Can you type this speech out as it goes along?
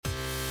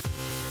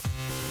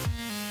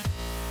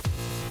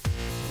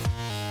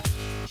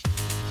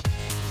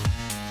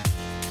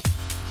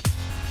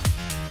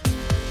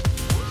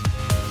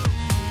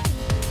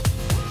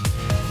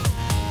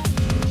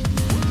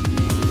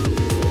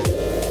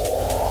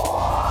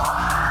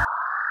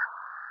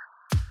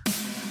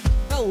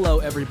Hello,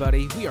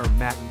 everybody. We are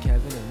Matt and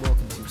Kevin, and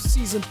welcome to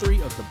Season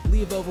 3 of the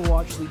Believe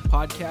Overwatch League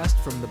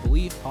podcast from the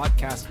Believe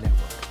Podcast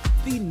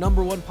Network, the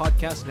 #1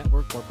 podcast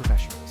network for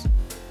professionals.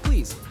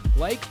 Please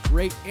like,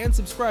 rate, and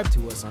subscribe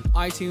to us on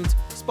iTunes,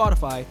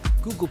 Spotify,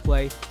 Google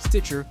Play,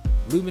 Stitcher,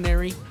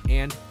 Luminary,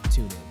 and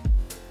TuneIn.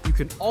 You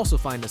can also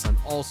find us on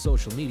all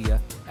social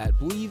media at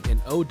Believe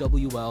in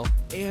OWL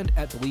and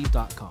at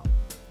Believe.com.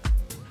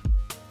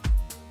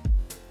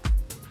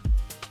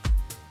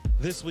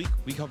 This week,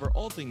 we cover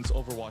all things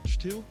Overwatch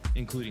 2,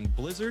 including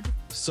Blizzard,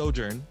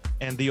 Sojourn,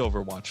 and the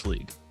Overwatch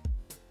League.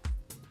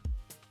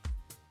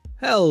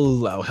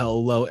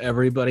 Hello,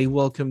 everybody.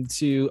 Welcome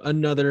to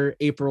another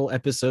April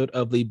episode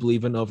of the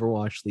Believe in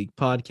Overwatch League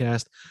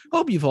podcast.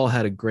 Hope you've all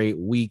had a great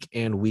week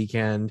and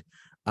weekend.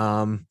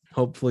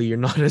 Hopefully you're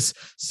not as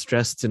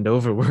stressed and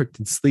overworked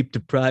and sleep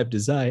deprived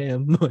as I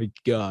am. My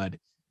God,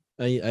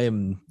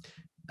 I'm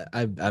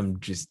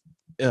just,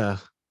 you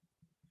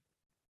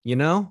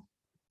know?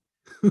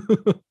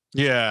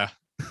 Yeah.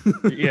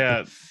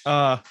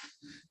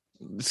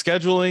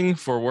 Scheduling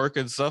for work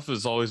and stuff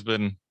has always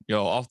been,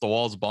 off the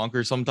walls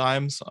bonkers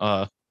sometimes.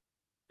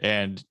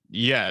 And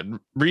yeah,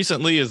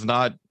 recently is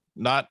not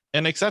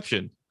an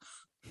exception.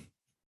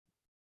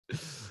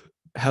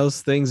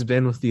 How's things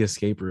been with the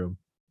escape room?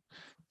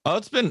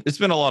 It's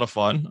been a lot of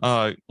fun.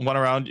 Went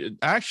around.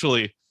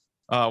 Actually,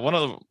 one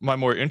of my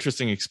more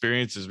interesting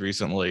experiences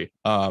recently.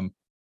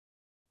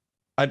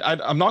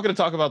 I'm not going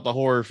to talk about the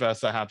horror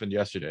fest that happened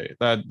yesterday.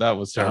 That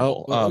was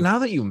terrible. Now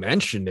that you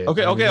mentioned it.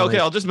 Okay.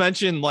 I'll just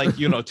mention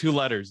 2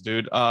 letters,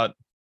 dude.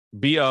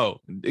 BO.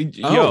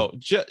 Yo,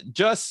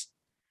 just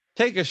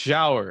take a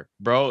shower,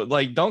 bro.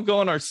 Don't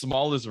go in our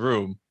smallest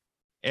room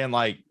and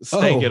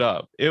stank it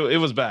up. It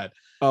was bad.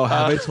 Oh,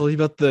 have I told you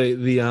about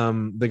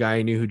the guy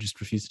I knew who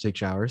just refused to take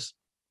showers?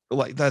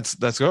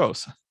 That's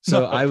gross.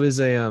 So I was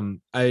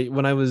when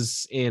I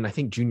was in, I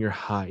think, junior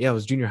high. Yeah, it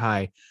was junior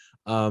high.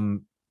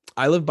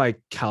 I lived by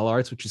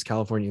CalArts, which is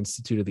California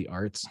Institute of the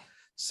Arts.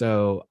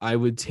 So I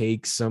would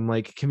take some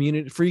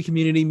free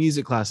community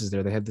music classes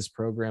there. They had this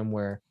program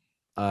where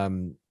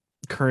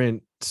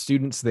current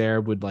students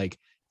there would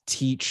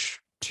teach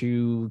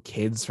to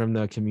kids from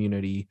the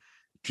community.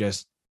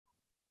 Just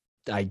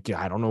I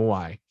don't know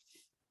why.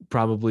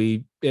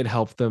 Probably it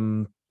helped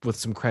them with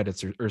some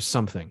credits or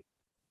something.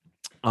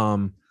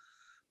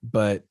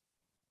 But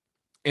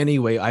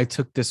anyway, I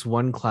took this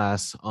one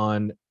class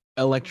on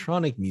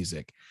electronic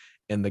music.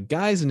 And the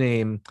guy's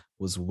name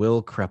was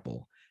Will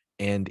Kreppel,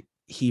 and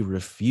he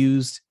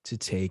refused to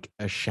take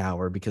a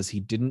shower because he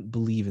didn't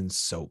believe in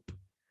soap.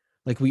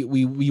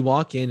 We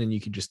walk in and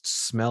you could just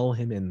smell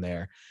him in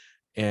there.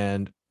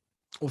 And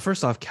well,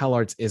 first off,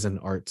 CalArts is an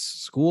arts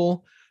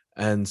school.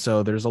 And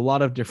so there's a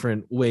lot of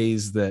different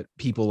ways that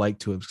people like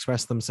to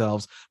express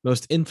themselves.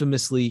 Most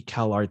infamously,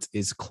 CalArts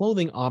is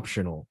clothing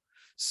optional.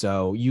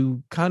 So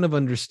you kind of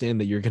understand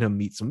that you're going to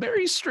meet some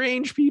very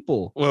strange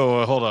people.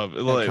 Whoa, hold up.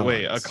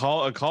 Wait, a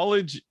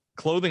college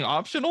clothing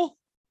optional?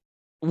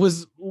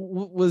 Was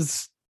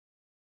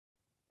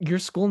your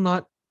school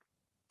not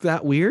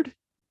that weird?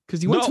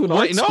 Because you went to an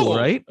art school,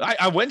 right?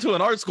 I went to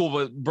an art school,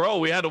 but bro,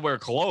 we had to wear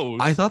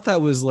clothes. I thought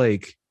that was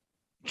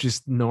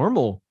just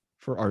normal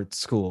for art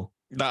school.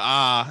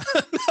 Nah.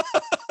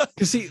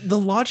 Because see, the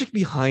logic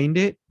behind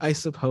it, I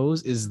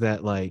suppose, is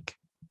that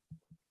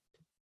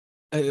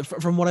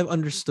from what I've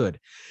understood,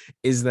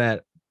 is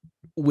that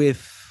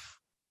with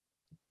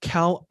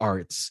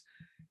CalArts,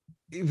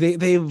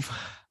 they've.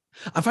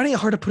 I'm finding it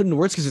hard to put into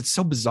words because it's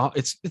so bizarre.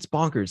 It's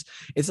bonkers.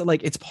 It's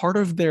it's part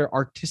of their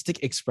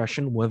artistic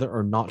expression whether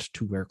or not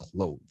to wear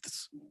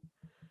clothes.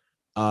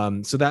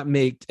 So that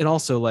and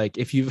also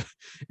if you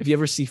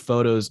ever see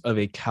photos of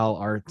a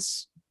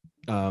CalArts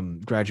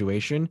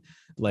graduation,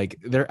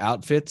 their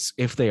outfits,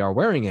 if they are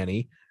wearing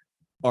any,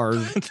 are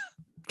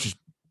just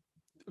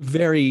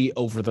very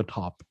over the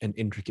top and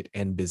intricate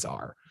and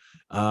bizarre.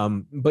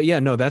 But yeah,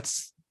 no,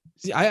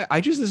 I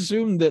just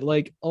assumed that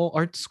all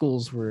art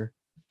schools were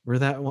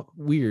that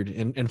weird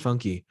and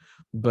funky.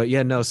 But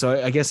yeah, no,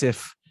 so I guess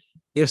if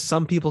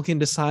some people can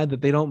decide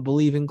that they don't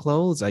believe in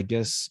clothes, I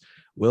guess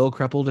Will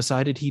Kreppel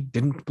decided he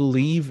didn't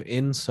believe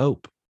in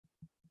soap.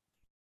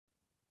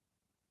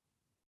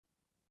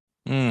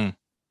 Yeah,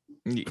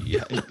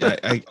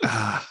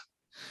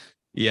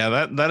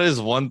 yeah, that is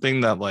one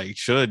thing that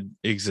should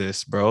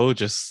exist, bro.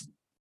 Just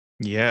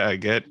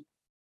get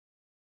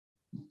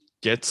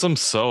some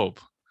soap.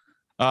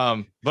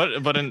 But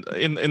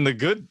in the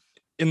good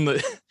in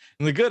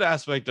the good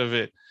aspect of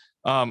it,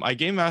 I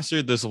game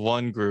mastered this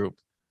one group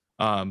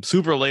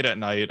super late at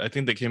night. I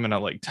think they came in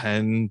at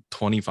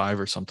 10:25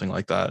 or something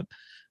like that.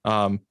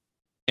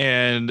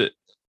 And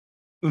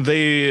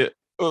they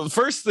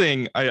first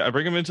thing, I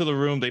bring them into the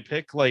room. They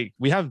pick we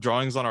have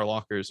drawings on our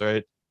lockers,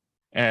 right?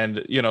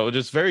 And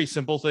just very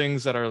simple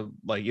things that are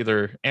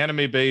either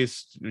anime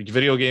based,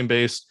 video game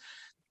based.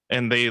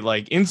 And they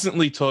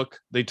instantly took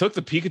the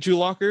Pikachu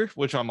locker,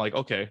 which I'm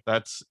okay,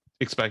 that's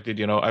expected.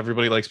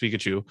 Everybody likes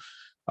Pikachu.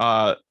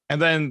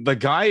 And then the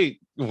guy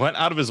went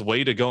out of his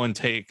way to go and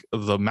take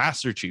the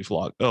Master Chief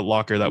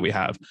locker that we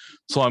have.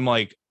 So I'm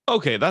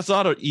okay, that's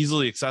not an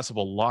easily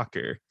accessible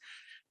locker.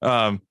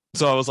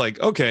 So I was like,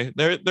 okay,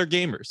 they're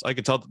gamers. I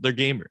could tell that they're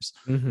gamers.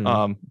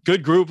 Mm-hmm.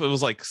 Good group. It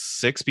was like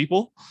 6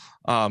 people.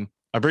 I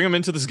bring them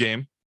into this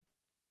game,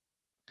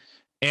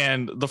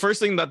 and the first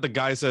thing that the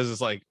guy says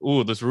is like,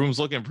 "Ooh, this room's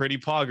looking pretty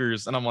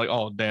poggers," and I'm like,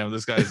 "Oh, damn,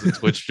 this guy's a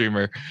Twitch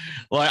streamer."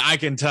 Like I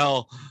can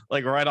tell,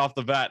 like right off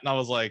the bat, and I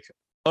was like,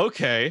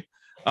 "Okay."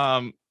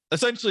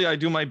 Essentially, I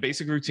do my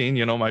basic routine,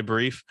 my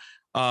brief.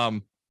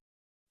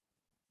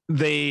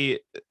 They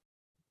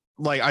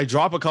like I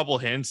drop a couple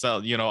hints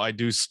that I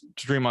do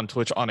stream on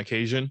Twitch on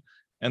occasion,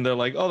 and they're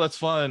like, "Oh, that's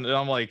fun," and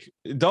I'm like,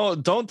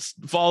 "Don't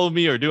follow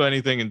me or do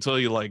anything until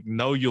you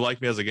know you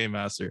like me as a game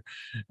master,"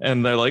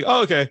 and they're like,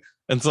 "Oh, okay,"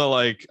 and so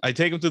like I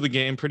take them through the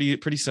game,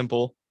 pretty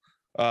simple.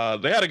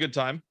 They had a good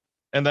time,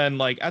 and then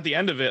like at the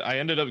end of it, I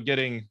ended up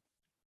getting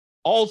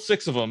all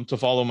 6 of them to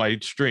follow my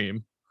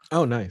stream,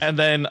 Oh, nice. and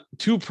then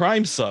 2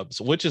 Prime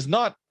subs, which is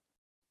not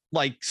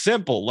like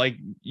simple, like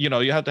you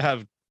have to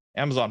have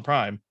Amazon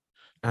Prime,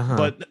 Uh-huh.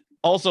 but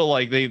also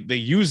like they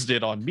used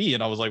it on me,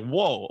 and I was like,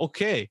 whoa,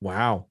 okay,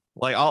 Wow.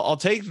 like I'll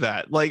take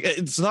that. Like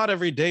it's not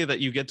every day that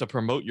you get to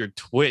promote your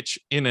Twitch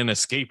in an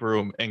escape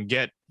room and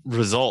get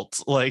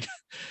results. Like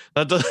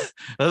that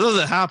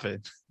doesn't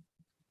happen.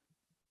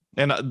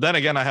 And then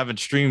again, I haven't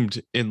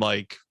streamed in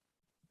like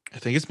I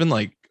think it's been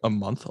like a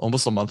month,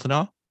 almost a month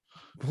now.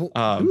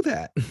 Well, do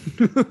that.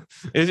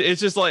 It's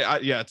just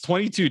like it's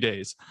 22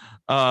 days.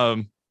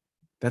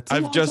 That's a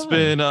I've long just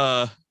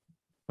time.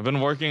 I've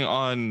been working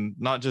on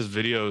not just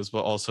videos,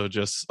 but also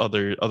just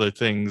other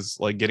things,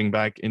 like getting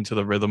back into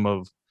the rhythm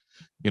of,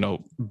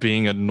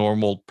 being a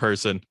normal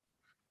person.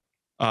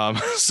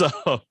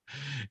 So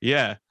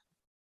yeah,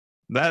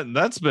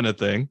 that's been a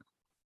thing.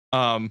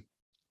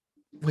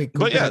 Wait,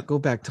 But yeah, go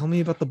back. Tell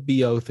me about the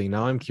BO thing.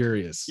 Now I'm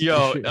curious.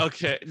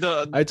 okay.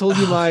 I told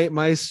you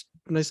my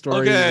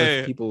story Okay.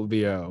 with people with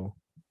BO.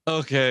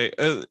 Okay.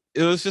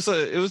 It was just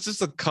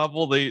a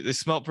couple. They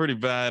smelled pretty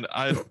bad.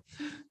 I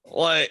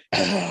like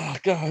oh,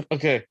 God.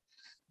 Okay.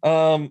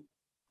 How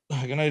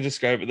can I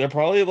describe it? They're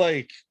probably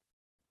like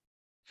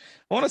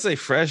I want to say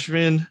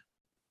freshman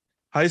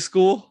high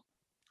school.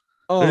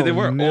 Oh They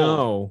weren't old.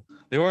 no.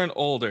 They weren't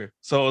older.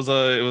 So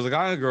it was a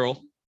guy and a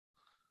girl.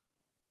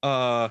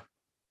 Uh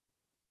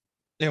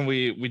and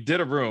we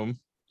did a room,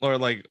 or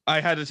like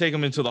I had to take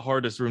them into the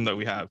hardest room that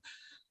we have.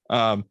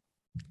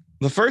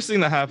 The first thing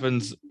that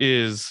happens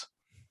is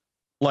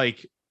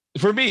like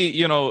for me,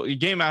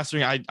 game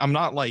mastering, I'm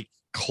not like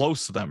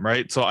close to them,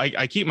 right? So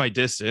I keep my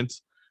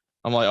distance.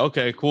 I'm like,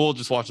 okay, cool,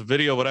 just watch the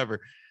video,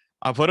 whatever.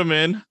 I put them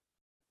in,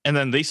 and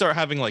then they start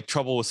having like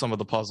trouble with some of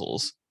the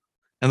puzzles.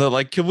 And they're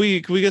like, can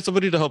we get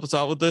somebody to help us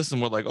out with this?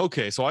 And we're like,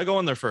 okay. So I go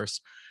in there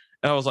first.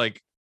 And I was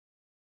like,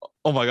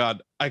 oh my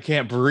God, I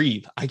can't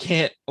breathe. I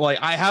can't, like,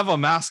 I have a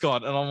mask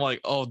on, and I'm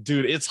like, oh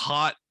dude, it's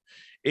hot.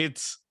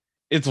 It's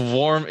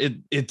warm.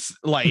 It's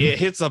like it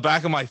hits the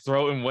back of my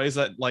throat in ways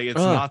that like it's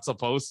not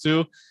supposed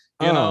to.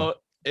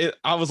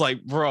 I was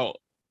like, bro,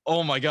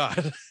 oh my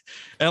God.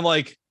 And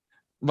like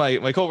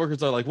my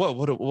coworkers are like, what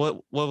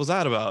was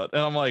that about?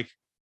 And I'm like,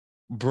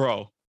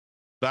 bro,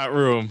 that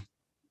room,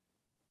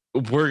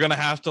 we're gonna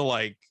have to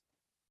like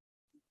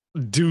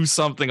do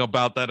something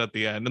about that at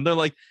the end. And they're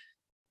like,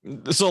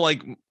 so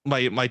like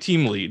my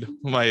team lead,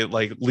 my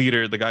like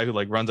leader, the guy who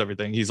like runs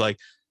everything, he's like,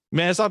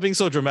 man, stop being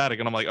so dramatic.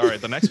 And I'm like, all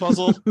right, the next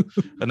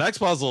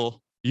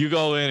puzzle, you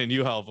go in and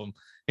you help him.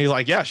 He's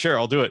like, yeah, sure,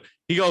 I'll do it.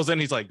 He goes in,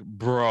 he's like,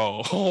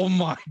 bro, oh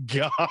my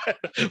God,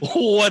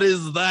 what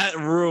is that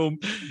room?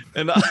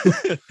 And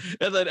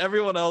and then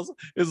everyone else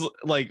is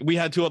like, we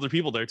had 2 other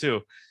people there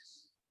too,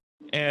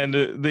 and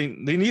they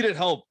needed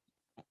help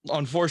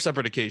on 4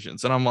 separate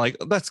occasions. And I'm like,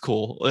 that's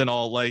cool and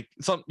all. Like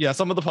some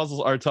of the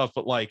puzzles are tough,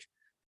 but like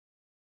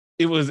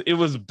it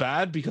was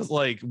bad because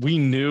like we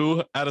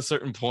knew at a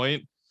certain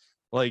point,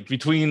 like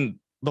between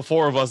the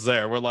 4 of us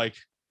there, we're like,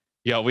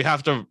 yeah, we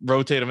have to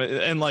rotate them.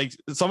 And like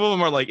some of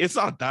them are like, it's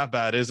not that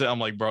bad, is it? I'm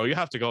like, bro, you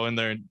have to go in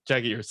there and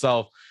check it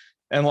yourself.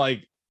 And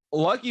like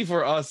lucky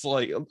for us,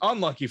 like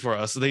unlucky for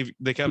us,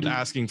 they kept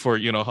asking for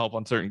help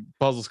on certain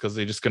puzzles because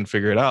they just couldn't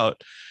figure it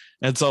out.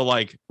 And so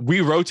like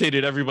we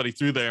rotated everybody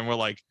through there, and we're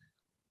like,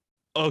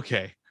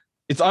 okay,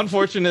 it's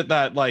unfortunate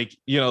that like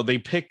they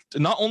picked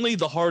not only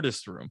the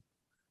hardest room,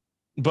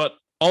 but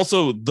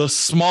also the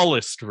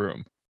smallest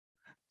room.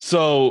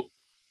 So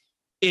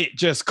it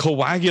just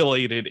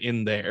coagulated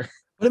in there.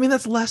 But I mean,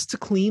 that's less to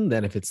clean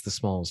than if it's the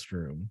smallest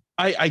room.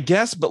 I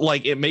guess, but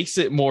like it makes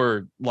it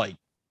more like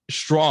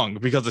strong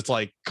because it's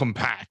like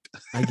compact.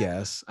 I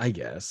guess.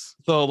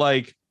 So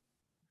like,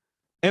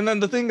 and then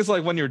the thing is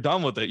like when you're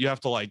done with it, you have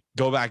to like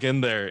go back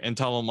in there and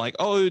tell them like,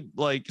 oh,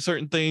 like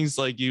certain things,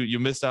 like you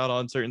missed out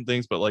on certain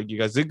things, but like you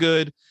guys did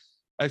good,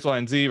 X, Y,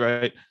 and Z,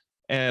 right?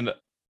 And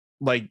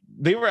like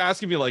they were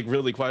asking me like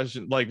really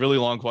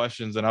long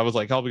questions, and I was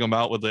like helping them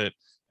out with it.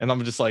 And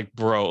I'm just like,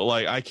 bro,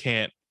 like I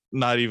can't,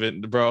 not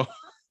even, bro.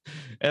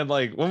 And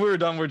like when we were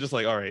done, we're just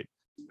like, all right,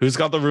 who's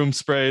got the room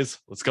sprays?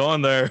 Let's go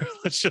in there.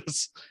 Let's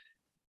just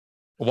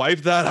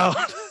wipe that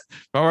out.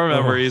 our Oh.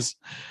 memories.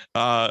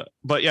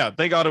 But yeah,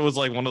 thank God it was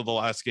like one of the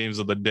last games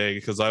of the day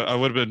because I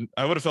would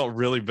have felt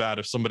really bad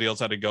if somebody else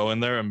had to go in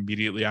there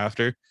immediately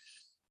after.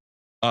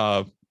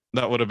 Uh,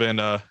 that would have been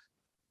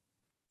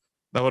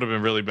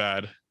really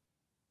bad.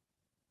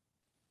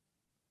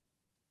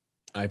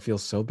 I feel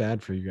so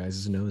bad for you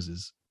guys'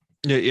 noses.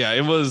 Yeah,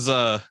 it was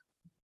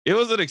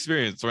an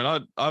experience. We're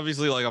not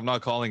obviously like I'm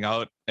not calling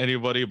out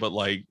anybody, but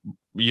like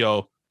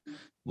yo,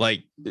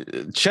 like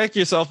check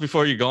yourself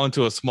before you go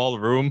into a small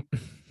room.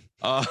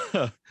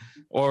 Uh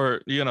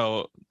or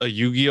a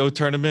Yu-Gi-Oh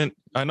tournament.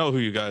 I know who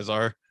you guys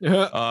are.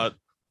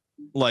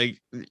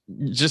 Like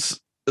just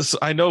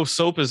I know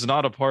soap is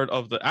not a part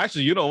of the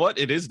actually, you know what?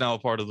 It is now a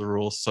part of the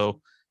rules,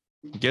 so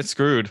get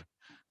screwed.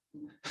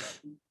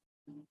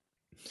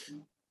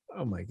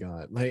 Oh my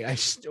god! Like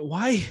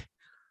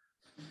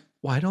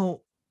why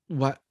don't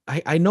what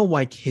I know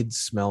why kids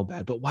smell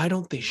bad, but why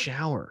don't they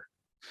shower?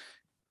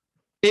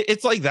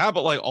 It's like that,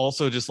 but like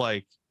also just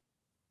like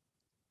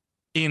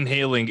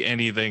inhaling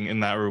anything in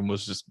that room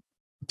was just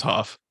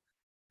tough.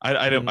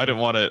 I didn't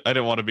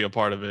want to be a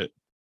part of it.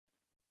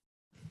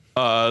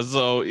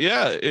 So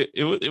yeah,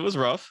 it was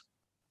rough.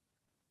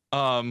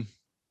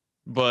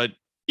 But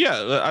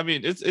yeah, I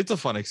mean it's a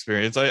fun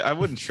experience. I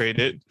wouldn't trade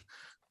it.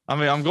 I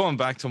mean, I'm going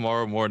back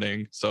tomorrow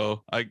morning,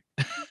 so I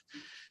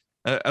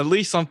at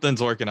least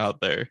something's working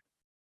out there.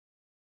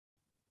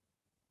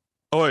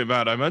 Oh wait,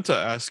 Matt, I meant to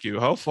ask you,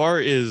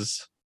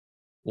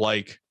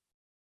 like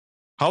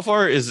how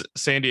far is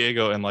San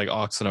Diego and like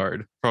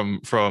Oxnard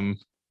from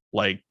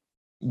like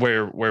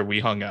where we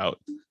hung out?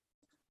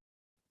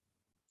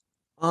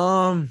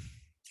 I'm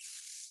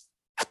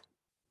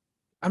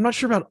not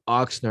sure about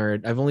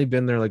Oxnard. I've only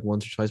been there like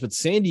once or twice, but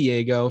San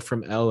Diego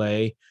from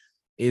LA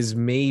is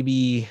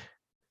maybe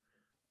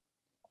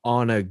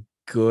on a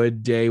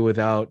good day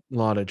without a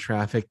lot of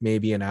traffic,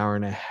 maybe an hour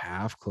and a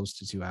half, close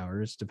to 2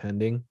 hours,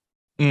 depending.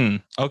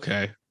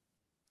 Okay.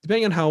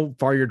 Depending on how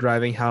far you're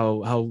driving,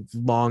 how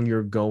long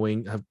you're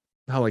going,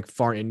 how like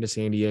far into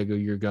San Diego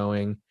you're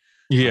going.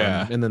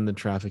 Yeah. And then the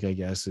traffic, I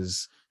guess,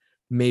 is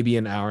maybe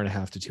an hour and a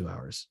half to 2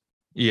 hours.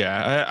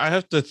 Yeah, I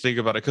have to think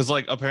about it because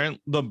like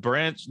apparently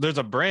there's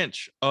a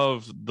branch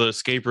of the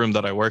escape room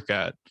that I work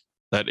at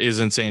that is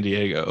in San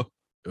Diego.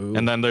 Ooh.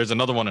 And then there's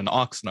another one in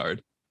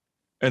Oxnard.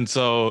 And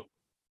so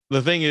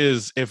the thing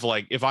is, if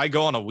I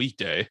go on a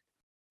weekday,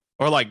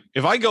 or like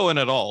if I go in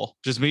at all,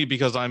 just me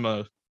because I'm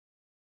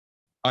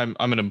an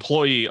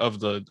employee of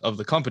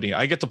the company,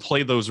 I get to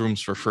play those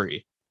rooms for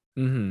free.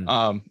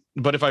 Mm-hmm.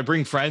 But if I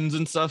bring friends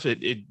and stuff,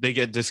 they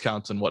get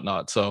discounts and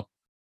whatnot. So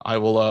I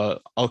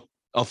will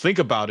I'll think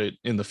about it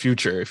in the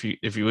future if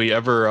we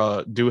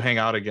ever do hang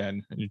out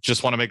again and you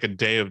just want to make a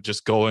day of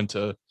just going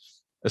to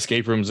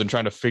escape rooms and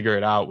trying to figure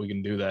it out, we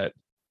can do that.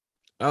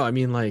 Oh, I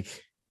mean,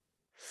 like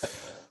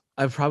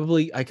I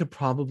could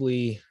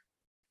probably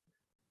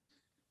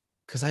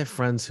because I have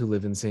friends who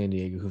live in San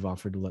Diego who've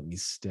offered to let me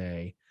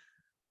stay.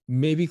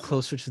 Maybe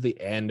closer to the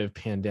end of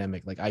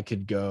pandemic, like I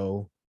could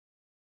go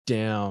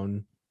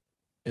down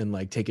and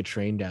like take a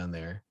train down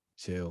there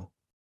too.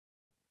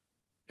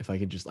 If I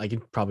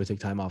could probably take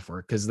time off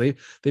work because they've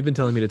been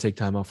telling me to take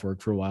time off work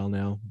for a while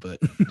now, but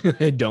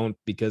I don't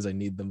because I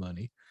need the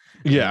money.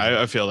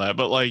 Yeah, I feel that,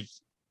 but like,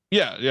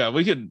 yeah,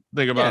 we could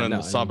think about it in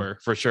the summer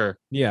for sure.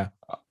 Yeah,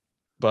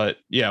 but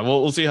yeah,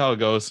 we'll see how it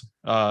goes.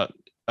 I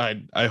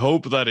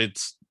hope that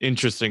it's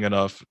interesting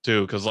enough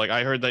too, because like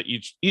I heard that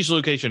each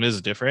location is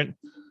different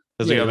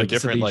because they have a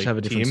different like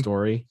different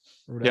story.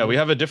 Yeah, we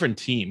have a different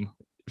team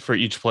for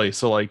each place.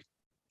 So like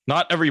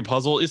not every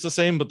puzzle is the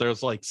same, but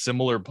there's like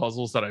similar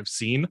puzzles that I've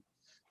seen.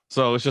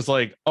 So it's just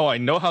like, oh, I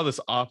know how this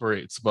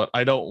operates, but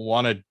I don't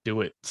want to do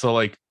it. So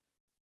like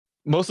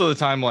most of the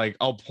time, like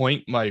I'll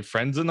point my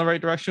friends in the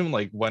right direction.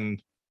 Like when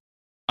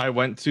I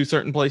went to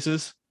certain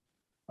places,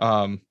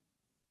 I'll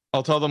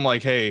tell them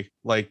like, hey,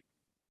 like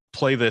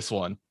play this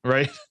one,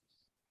 right?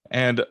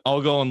 And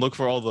I'll go and look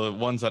for all the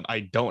ones that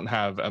I don't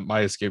have at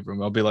my escape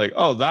room. I'll be like,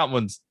 oh, that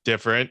one's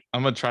different.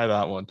 I'm gonna try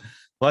that one.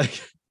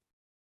 Like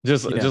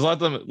just let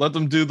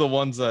them do the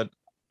ones that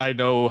I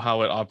know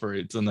how it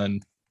operates, and then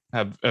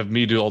have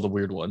me do all the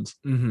weird ones.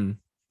 Mm-hmm.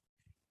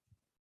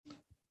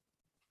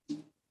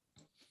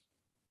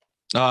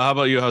 How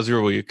about you? How's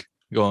your week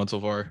going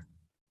so far?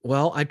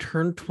 Well, I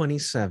turned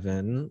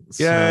 27.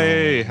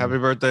 Yay! So Happy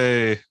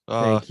birthday!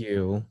 Thank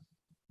you.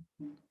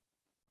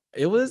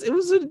 It was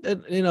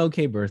an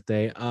okay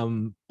birthday.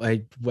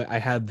 I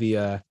had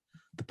the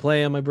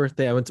play on my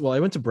birthday. I went to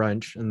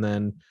brunch, and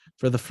then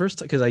for the first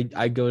time, because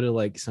I go to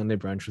like Sunday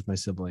brunch with my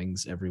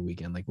siblings every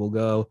weekend. Like we'll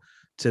go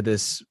to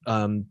this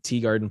tea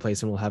garden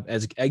place, and we'll have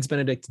eggs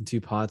Benedict and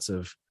 2 pots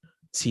of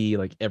tea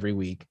like every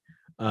week.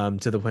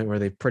 To the point where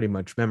they pretty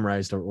much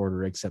memorized our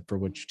order except for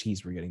which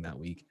teas we're getting that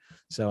week.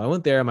 So I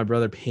went there and my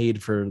brother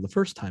paid for the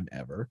first time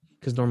ever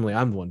because normally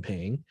I'm the one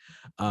paying.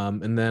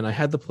 And then I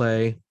had the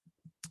play.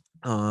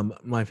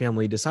 My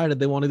family decided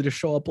they wanted to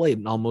show up late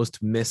and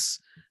almost miss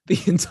the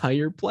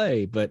entire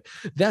play, but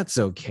that's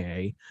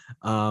okay.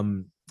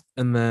 And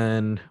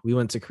then we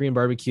went to Korean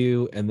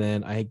barbecue, and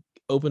then I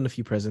opened a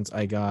few presents.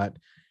 I got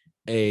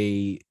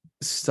a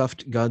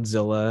stuffed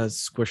Godzilla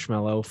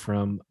squishmallow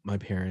from my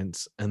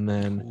parents, and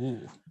then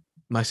Ooh.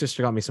 my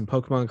sister got me some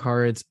Pokemon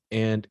cards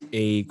and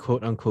a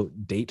quote unquote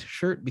date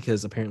shirt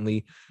because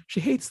apparently she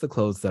hates the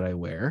clothes that I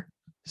wear.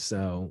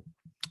 So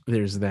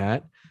there's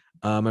that.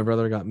 My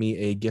brother got me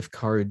a gift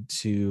card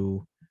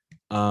to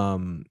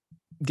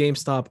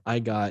GameStop. I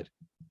got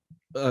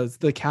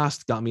the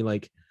cast got me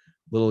like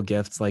little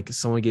gifts. Like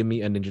someone gave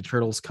me a Ninja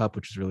Turtles cup,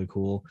 which is really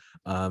cool.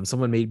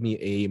 Someone made me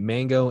a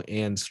mango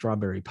and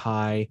strawberry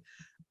pie.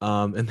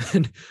 And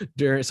then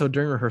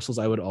during rehearsals,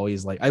 I would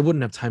always I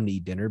wouldn't have time to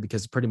eat dinner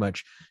because pretty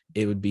much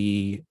it would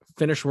be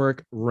finish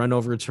work, run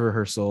over to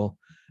rehearsal,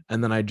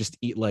 and then I just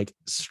eat like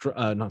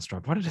not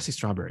strawberry. Why did I say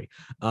strawberry?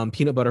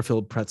 Peanut butter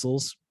filled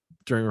pretzels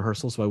during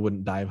rehearsal, so I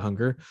wouldn't die of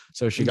hunger.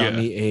 So she got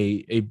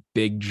me a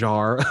big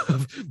jar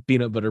of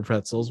peanut butter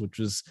pretzels, which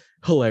was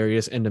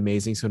hilarious and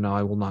amazing. So now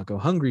I will not go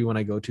hungry when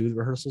I go to the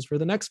rehearsals for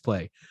the next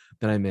play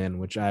that I'm in,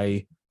 which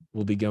I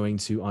will be going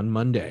to on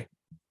Monday.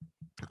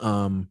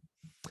 And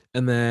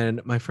then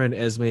my friend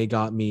Esme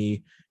got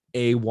me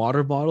a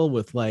water bottle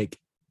with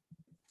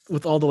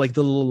all the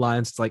the little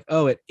lines. It's like,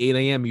 oh, at 8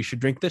 a.m. you should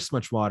drink this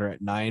much water.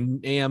 At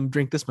 9 a.m.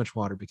 drink this much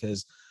water,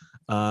 because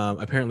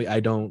apparently I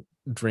don't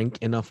drink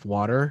enough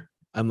water.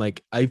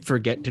 I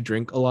forget to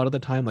drink a lot of the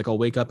time. Like I'll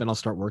wake up and I'll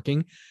start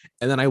working,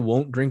 and then I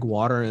won't drink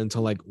water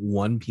until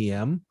 1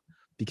 p.m.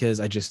 because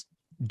I just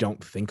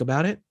don't think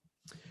about it.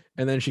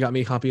 And then she got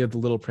me a copy of The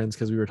Little Prince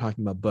because we were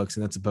talking about books,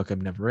 and that's a book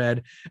I've never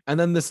read. And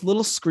then this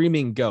little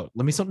screaming goat.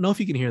 Let me know if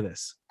you can hear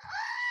this.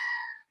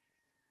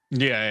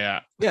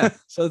 Yeah.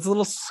 So it's a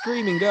little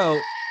screaming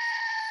goat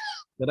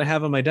that I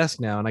have on my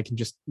desk now, and I can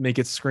just make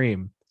it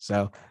scream.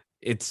 So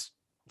it's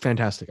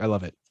fantastic. I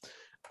love it.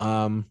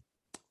 And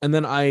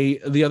then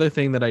the other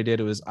thing that I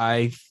did was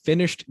I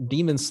finished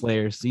Demon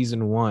Slayer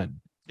season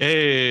 1.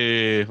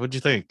 Hey, what'd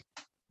you think?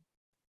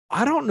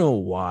 I don't know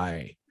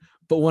why,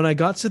 but when I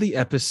got to the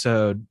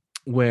episode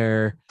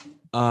where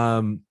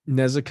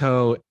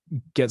Nezuko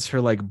gets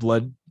her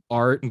blood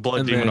art,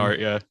 blood demon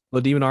art,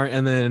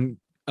 and then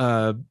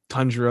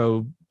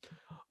Tanjiro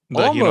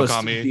the almost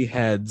Hinokami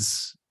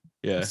beheads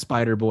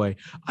Spider Boy.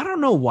 I don't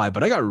know why,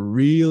 but I got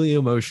really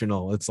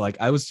emotional. It's like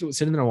I was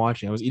sitting there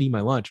watching. I was eating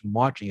my lunch and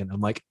watching, and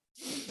I'm like,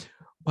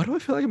 why do I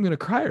feel like I'm gonna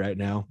cry right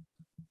now?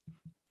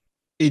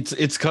 It's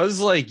because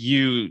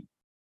you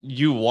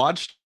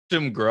watched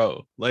him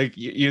grow.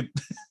 You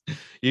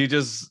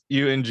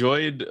you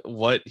enjoyed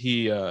what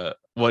he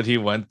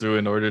went through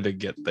in order to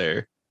get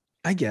there.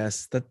 I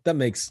guess that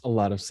makes a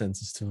lot of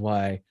sense as to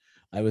why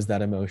I was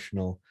that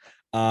emotional.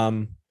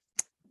 But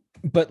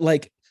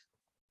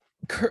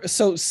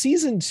so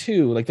season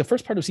 2, the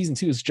first part of season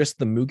 2 is just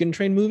the Mugen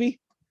Train movie,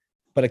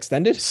 but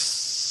extended.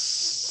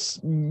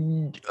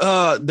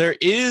 There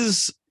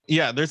is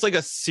there's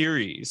a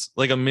series,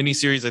 a mini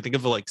series, I think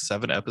of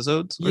 7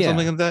 episodes or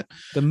something like that.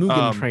 The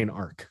Mugen Train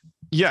arc.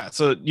 Yeah,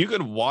 so you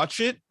can watch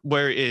it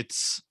where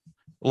it's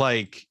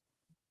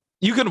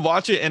you can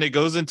watch it and it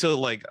goes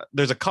into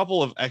there's a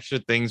couple of extra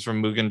things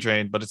from Mugen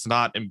Train, but it's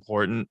not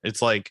important.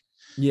 It's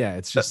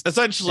it's just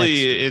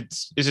essentially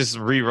extra. It's just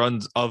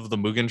reruns of the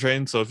Mugen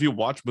Train. So if you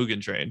watch Mugen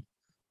Train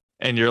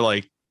and you're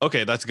like,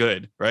 okay, that's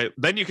good, right?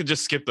 Then you can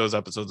just skip those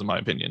episodes, in my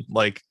opinion.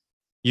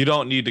 You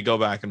don't need to go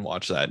back and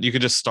watch that. You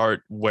could just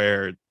start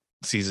where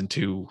season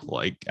 2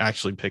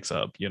 actually picks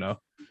up,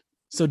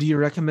 So do you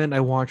recommend I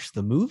watch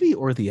the movie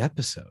or the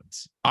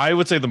episodes? I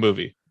would say the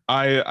movie.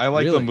 I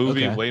like Really? the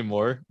movie Okay. way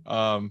more.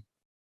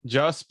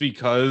 Just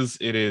because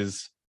it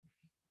is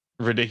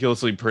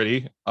ridiculously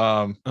pretty.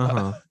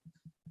 Uh-huh.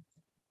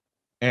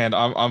 And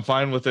I'm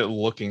fine with it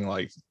looking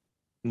like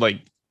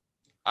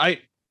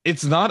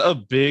it's not a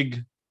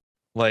big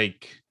how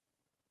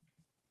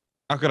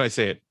could I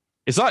say it?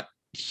 It's not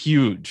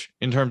huge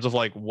in terms of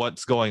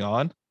what's going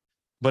on,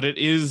 but it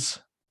is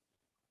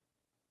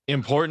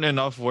important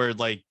enough where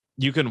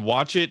you can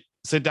watch it,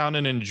 sit down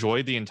and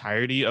enjoy the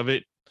entirety of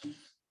it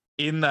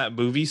in that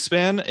movie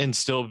span and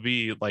still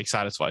be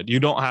satisfied. You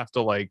don't have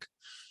to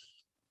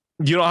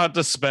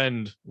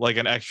spend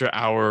an extra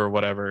hour or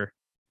whatever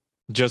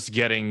just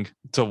getting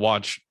to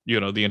watch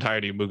the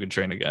entirety of Mugen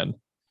Train again.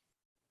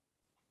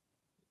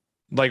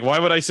 Why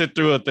would I sit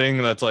through a thing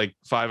that's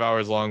 5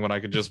 hours long when I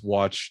could just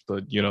watch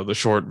the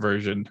short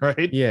version,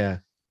 right? Yeah,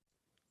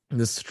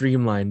 the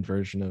streamlined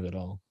version of it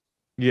all.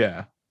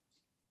 Yeah.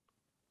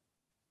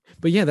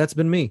 But yeah, that's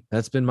been me.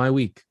 That's been my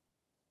week.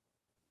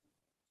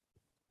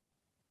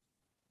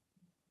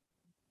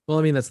 Well,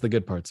 I mean, that's the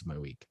good parts of my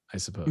week, I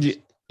suppose.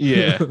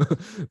 Yeah.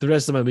 The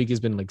rest of my week has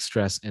been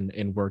stress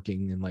and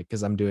working and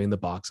because I'm doing the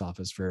box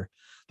office for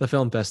the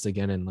film fest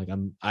again,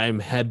 and I'm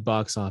head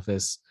box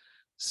office,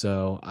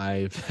 so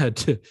I've had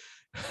to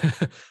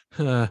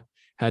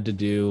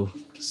do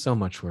so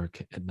much work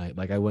at night.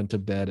 I went to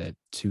bed at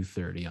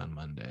 2:30 on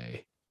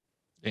Monday.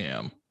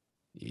 Damn.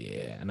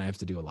 Yeah, and I have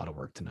to do a lot of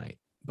work tonight,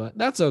 but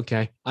that's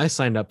okay. I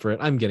signed up for it.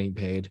 I'm getting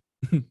paid.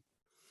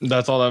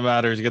 That's all that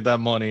matters. Get that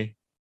money.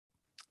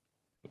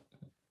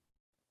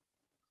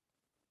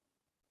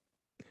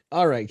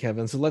 All right,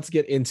 Kevin. So let's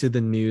get into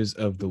the news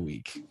of the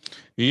week.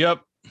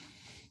 Yep.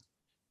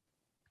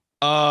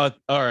 All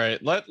right.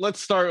 Let's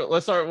start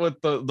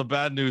with the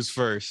bad news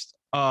first.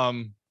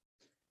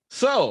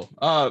 So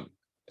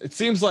it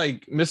seems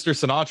like Mr.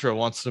 Sinatraa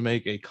wants to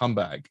make a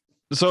comeback.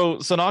 So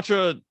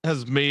Sinatraa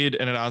has made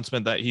an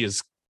announcement that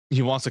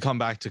he wants to come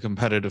back to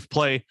competitive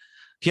play.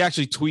 He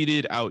actually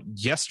tweeted out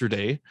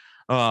yesterday.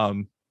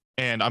 And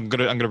I'm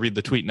gonna read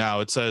the tweet now.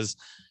 It says,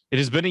 "It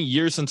has been a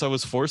year since I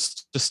was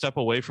forced to step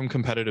away from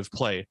competitive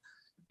play.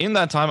 In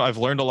that time, I've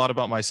learned a lot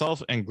about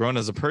myself and grown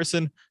as a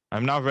person.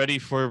 I'm now ready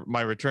for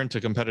my return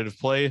to competitive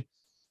play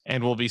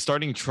and will be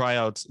starting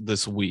tryouts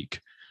this week."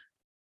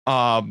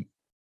 Um,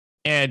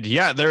 and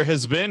yeah, there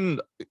has been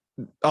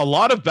a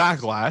lot of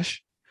backlash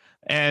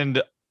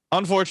and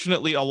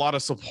unfortunately a lot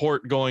of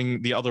support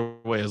going the other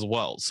way as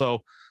well.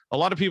 So a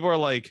lot of people are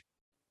like,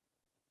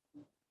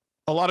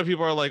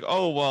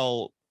 "Oh,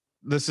 well,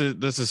 this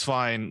is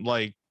fine.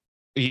 Like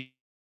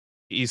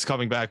he's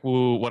coming back,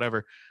 woo,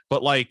 whatever."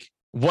 But like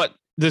what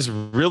this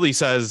really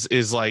says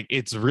is like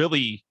it's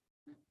really,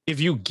 if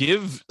you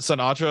give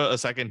Sinatraa a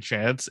second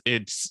chance,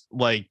 it's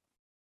like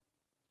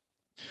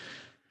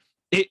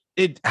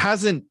it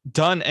hasn't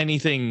done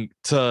anything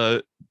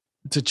to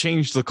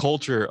change the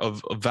culture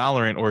of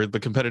Valorant or the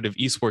competitive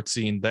esports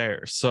scene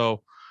there.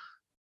 So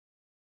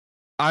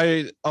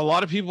a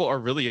lot of people are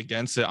really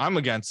against it. I'm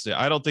against it.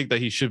 I don't think that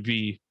he should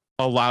be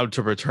allowed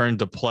to return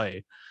to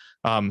play.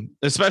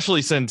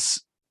 Especially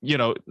since,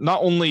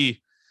 not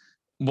only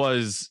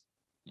was,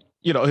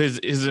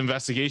 his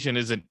investigation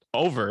isn't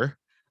over,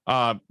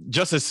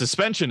 just his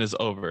suspension is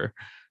over.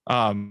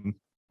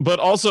 But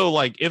also,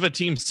 like, if a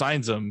team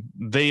signs him,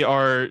 they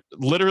are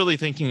literally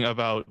thinking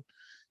about,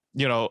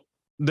 you know,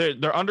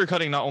 they're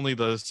undercutting not only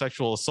the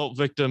sexual assault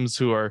victims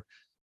who are,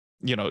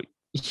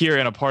 here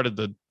and a part of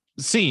the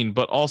scene,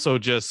 but also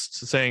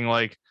just saying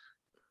like,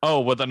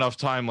 oh, with enough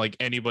time, like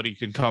anybody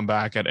can come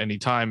back at any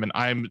time, and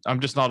I'm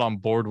just not on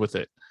board with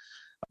it.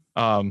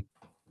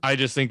 I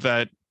just think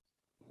that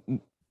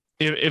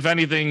if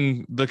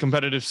anything, the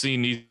competitive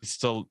scene needs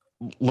to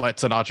let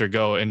Sinatraa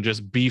go and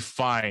just be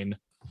fine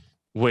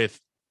with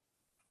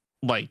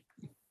like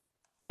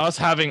us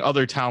having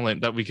other talent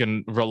that we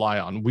can rely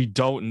on. We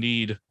don't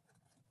need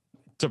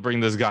to bring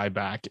this guy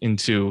back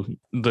into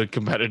the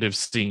competitive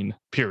scene,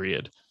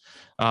 period.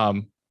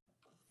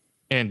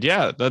 And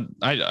yeah,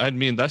 I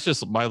mean that's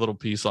just my little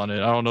piece on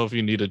it. I don't know if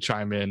you need to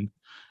chime in.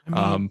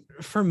 I mean,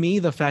 for me,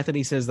 the fact that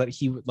he says that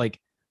he would like,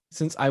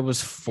 since I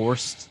was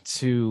forced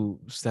to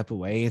step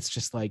away, it's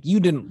just like you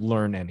didn't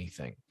learn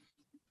anything.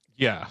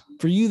 Yeah.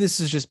 For you, this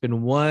has just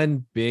been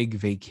one big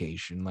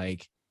vacation.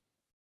 Like,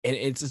 and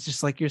it's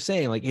just like you're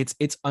saying, like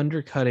it's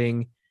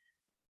undercutting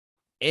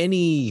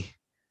any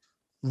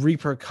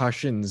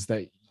repercussions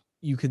that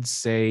you could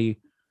say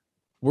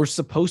were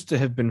supposed to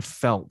have been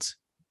felt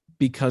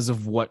because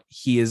of what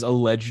he is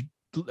alleged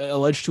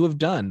to have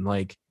done.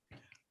 Like,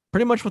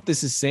 pretty much what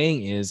this is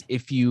saying is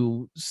if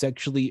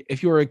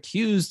you're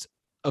accused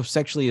of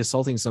sexually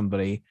assaulting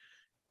somebody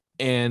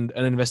and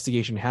an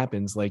investigation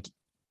happens, like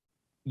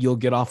you'll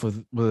get off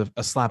with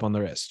a slap on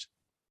the wrist.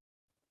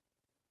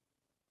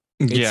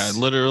 Yeah,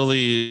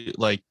 literally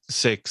like it's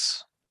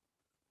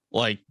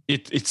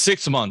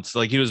 6 months.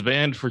 Like he was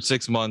banned for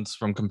 6 months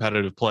from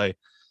competitive play.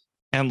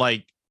 And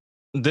like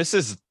this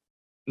is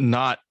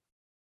not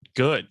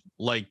good.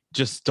 Like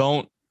just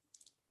don't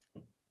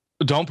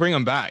bring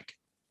him back.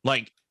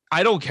 Like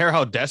I don't care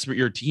how desperate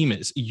your team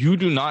is. You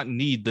do not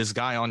need this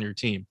guy on your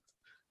team.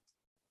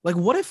 Like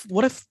what if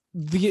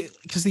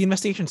because the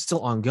investigation's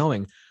still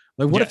ongoing.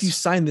 Like what if you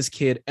sign this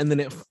kid and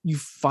then you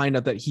find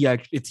out that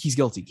he's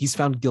guilty. He's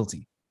found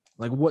guilty.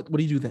 Like what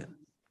do you do then?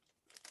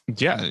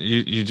 Yeah,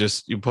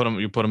 you put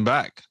him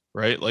back,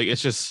 right? Like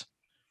it's just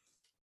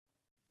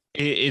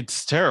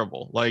it's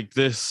terrible. Like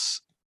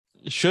this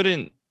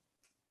shouldn't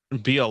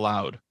be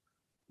allowed.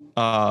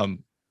 And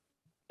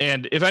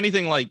if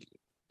anything, like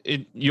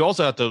you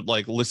also have to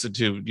like listen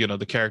to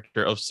the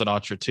character of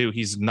Sinatraa too.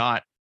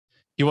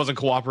 He wasn't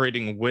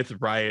cooperating with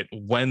Riot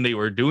when they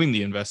were doing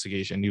the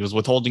investigation. He was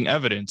withholding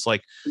evidence.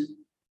 Like,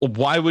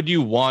 why would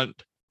you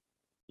want,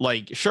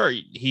 like, sure,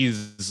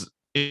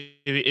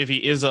 if he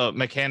is a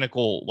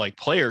mechanical like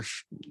player,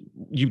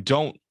 you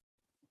don't,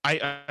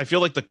 I feel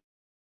like the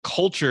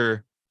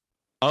culture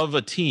of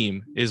a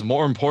team is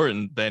more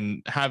important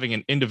than having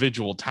an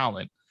individual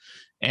talent.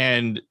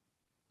 And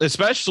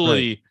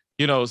especially,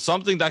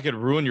 something that could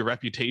ruin your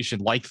reputation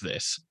like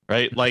this,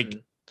 right? Mm-hmm. Like,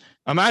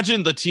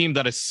 imagine the team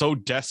that is so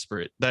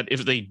desperate that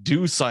if they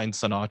do sign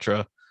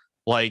Sinatraa,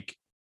 like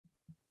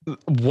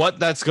what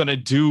that's going to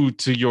do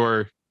to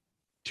your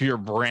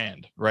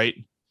brand, right?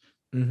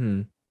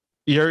 Mm-hmm.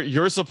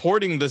 You're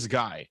supporting this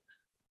guy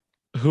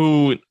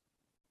who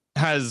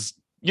has,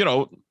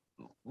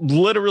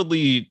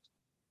 literally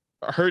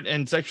hurt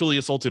and sexually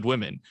assaulted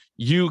women.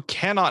 You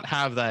cannot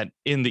have that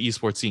in the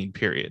esports scene,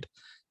 period.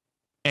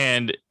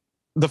 And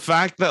the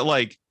fact that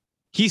like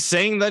he's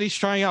saying that he's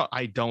trying out,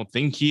 I don't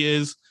think he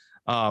is.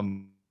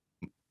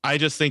 I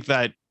just think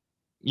that,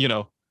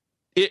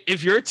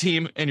 if you're a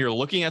team and you're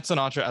looking at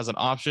Sinatraa as an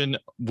option,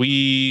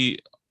 we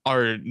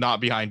are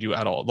not behind you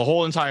at all. The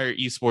whole entire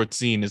esports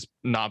scene is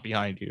not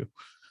behind you.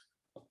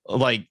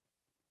 Like,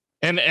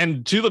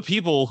 and to the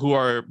people who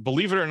are,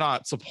 believe it or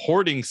not,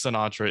 supporting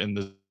Sinatraa in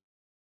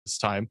this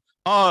time,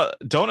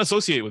 don't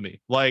associate with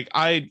me. Like,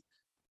 I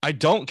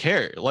don't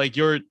care. Like,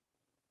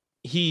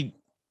 he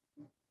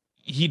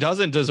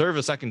doesn't deserve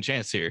a second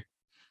chance here.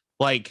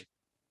 Like,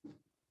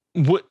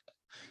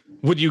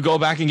 would you go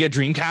back and get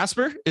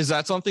Dreamcasper? Is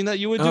that something that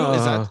you would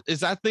do? Is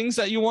that things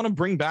that you want to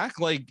bring back?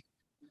 Like,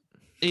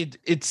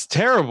 it's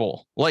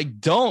terrible. Like,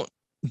 don't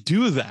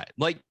do that.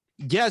 Like,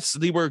 yes,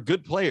 they were a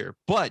good player,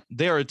 but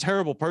they're a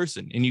terrible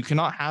person, and you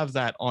cannot have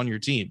that on your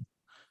team.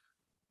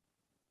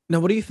 Now,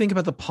 what do you think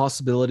about the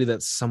possibility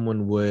that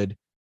someone would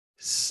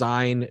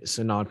sign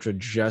Sinatraa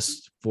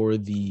just for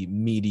the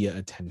media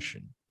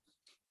attention?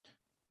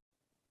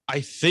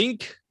 I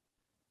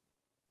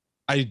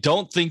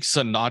don't think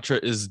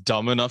Sinatraa is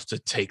dumb enough to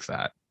take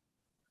that.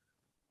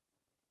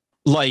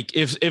 Like,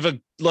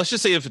 let's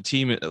just say if a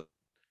team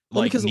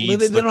because they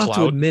don't have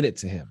to admit it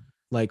to him.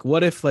 Like,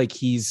 what if like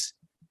he's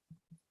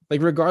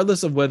like,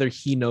 regardless of whether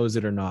he knows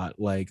it or not,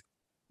 like,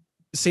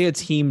 say a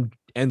team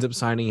ends up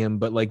signing him,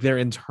 but like their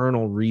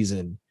internal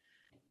reason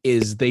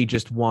is they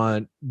just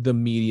want the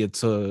media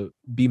to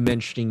be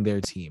mentioning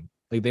their team.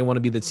 Like, they want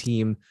to be the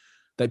team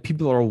that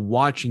people are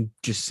watching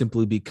just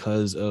simply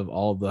because of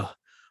all the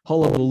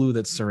hullabaloo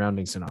that's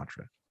surrounding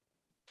Sinatraa.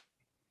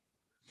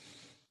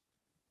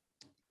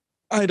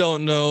 I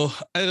don't know.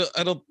 I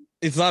don't.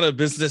 It's not a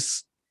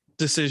business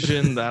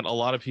decision that a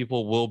lot of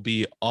people will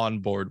be on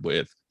board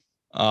with.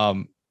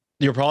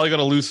 You're probably going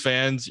to lose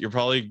fans. You're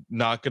probably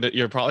going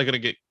to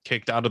get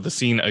kicked out of the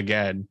scene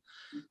again.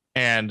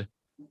 And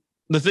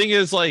the thing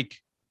is, like,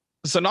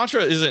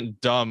 Sinatraa isn't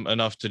dumb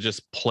enough to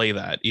just play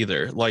that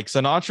either. Like,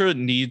 Sinatraa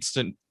needs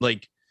to,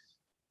 like,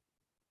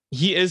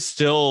 he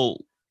still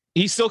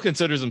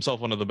considers himself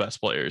one of the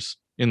best players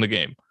in the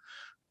game.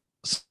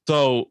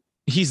 So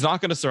he's not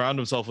going to surround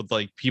himself with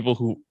like people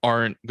who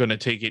aren't going to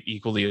take it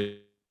equally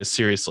as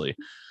seriously.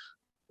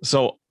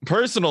 So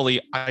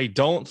personally, I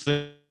don't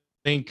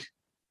think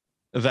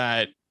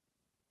that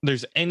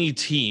there's any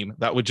team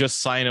that would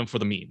just sign him for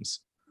the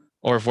memes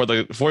or for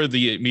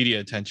the media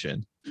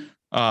attention.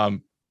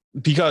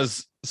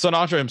 Because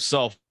Sinatraa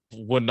himself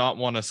would not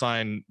want to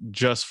sign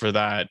just for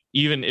that,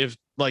 even if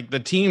like the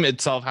team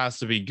itself has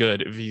to be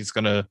good if he's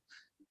gonna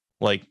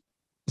like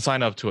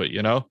sign up to it,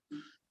 you know?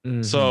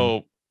 Mm-hmm.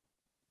 So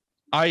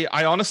I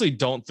honestly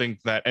don't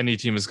think that any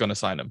team is gonna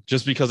sign him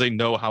just because they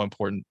know how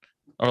important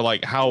or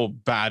like how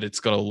bad it's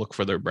gonna look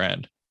for their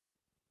brand.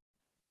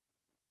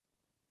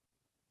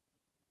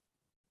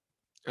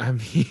 I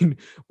mean,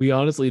 we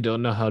honestly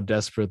don't know how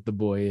desperate the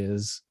boy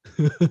is.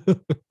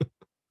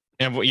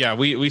 And yeah,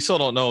 we still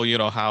don't know, you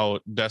know, how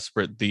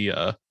desperate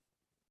the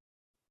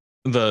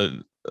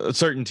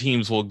certain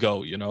teams will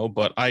go, you know,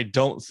 but I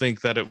don't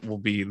think that it will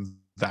be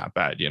that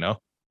bad, you know?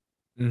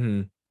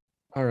 Mm-hmm.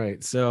 All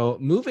right. So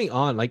moving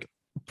on, like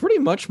pretty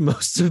much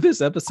most of this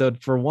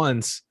episode for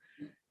once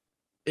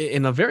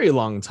in a very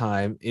long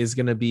time is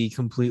going to be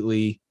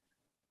completely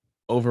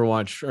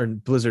Overwatch or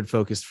Blizzard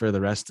focused for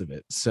the rest of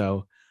it.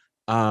 So,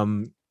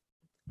 I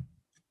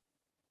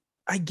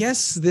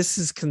guess this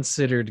is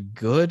considered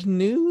good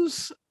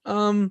news.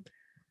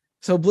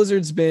 So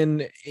Blizzard's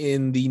been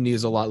in the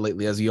news a lot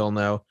lately, as you all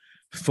know,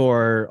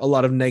 for a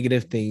lot of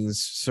negative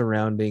things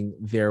surrounding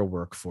their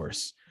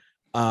workforce.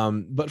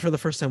 But for the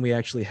first time, we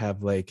actually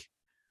have like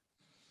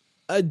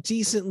a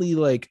decently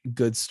like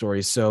good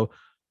story. So,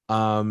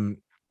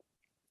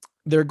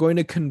 they're going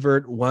to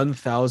convert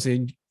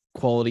 1,000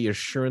 quality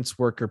assurance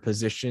worker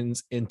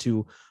positions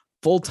into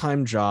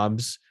full-time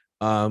jobs,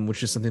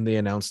 which is something they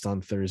announced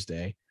on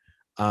Thursday,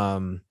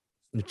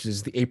 which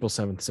is the April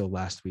 7th, so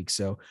last week.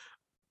 So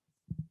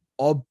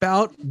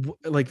about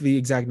like the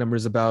exact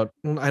numbers about,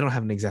 I don't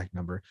have an exact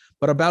number,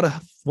 but about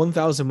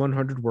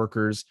 1,100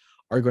 workers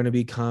are going to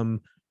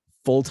become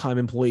full-time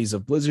employees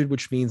of Blizzard,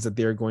 which means that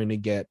they're going to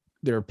get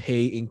their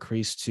pay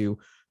increased to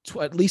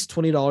at least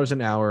 $20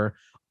 an hour.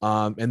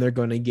 And they're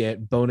going to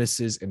get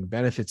bonuses and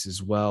benefits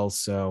as well.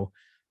 So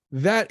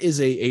that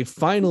is a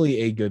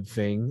finally a good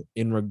thing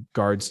in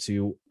regards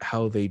to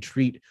how they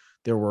treat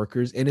their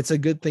workers. And it's a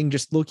good thing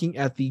just looking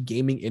at the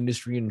gaming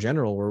industry in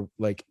general, where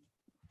like,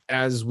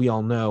 as we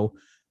all know,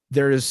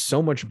 there is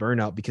so much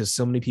burnout because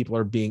so many people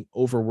are being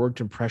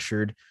overworked and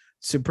pressured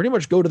to pretty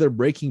much go to their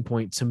breaking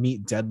point to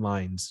meet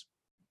deadlines,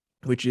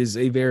 which is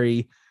a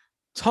very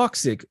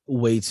toxic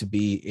way to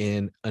be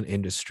in an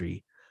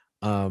industry.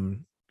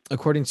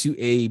 According to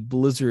a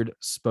Blizzard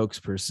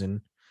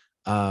spokesperson,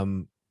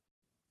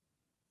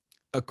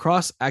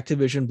 across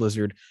Activision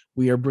Blizzard,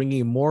 we are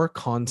bringing more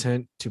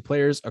content to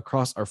players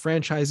across our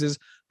franchises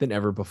than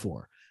ever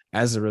before.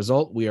 As a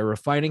result, we are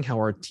refining how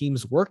our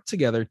teams work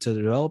together to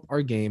develop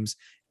our games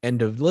and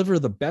deliver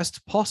the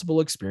best possible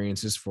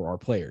experiences for our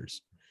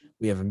players.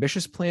 We have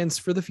ambitious plans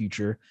for the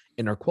future,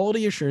 and our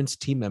quality assurance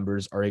team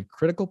members are a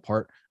critical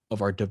part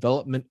of our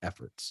development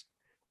efforts.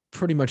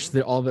 Pretty much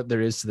all that there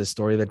is to this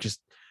story. That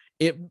just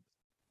it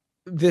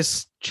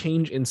this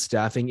change in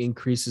staffing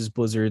increases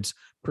Blizzard's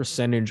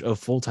percentage of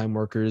full-time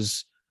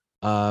workers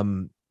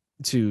um,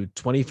 to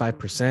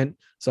 25%.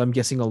 So I'm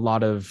guessing a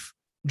lot of,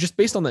 just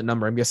based on that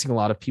number, I'm guessing a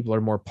lot of people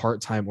are more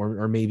part-time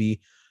or maybe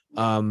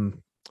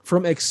um,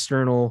 from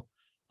external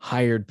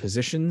hired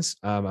positions.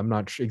 I'm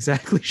not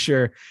exactly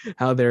sure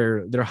how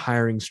their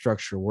hiring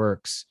structure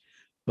works,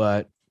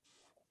 but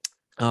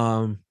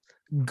um,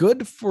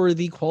 good for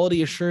the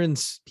quality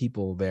assurance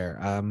people there.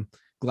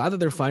 Glad that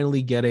they're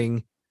finally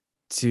getting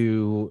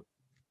to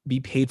be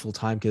paid full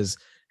time, because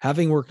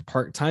having worked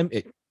part time,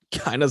 it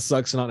kind of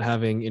sucks not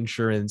having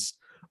insurance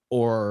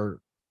or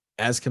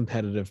as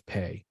competitive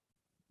pay,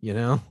 you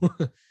know?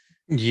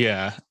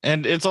 Yeah,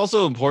 and it's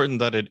also important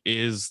that it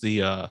is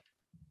the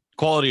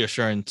quality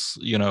assurance,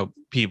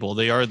 people.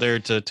 They are there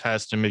to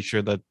test and make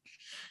sure that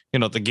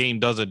the game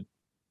doesn't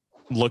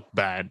look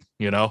bad.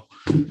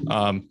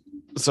 um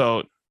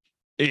so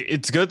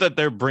it's good that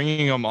they're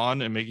bringing them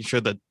on and making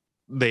sure that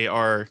they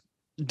are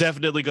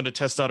definitely going to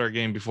test out our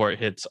game before it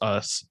hits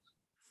us.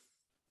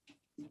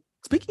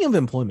 Speaking of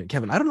employment,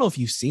 Kevin, I don't know if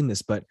you've seen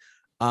this, but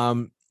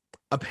um,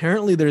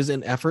 apparently there's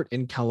an effort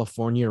in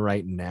California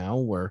right now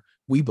where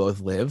we both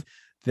live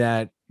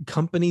that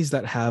companies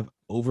that have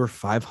over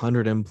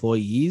 500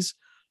 employees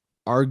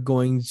are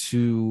going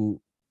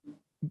to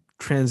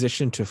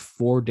transition to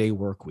 4-day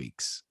work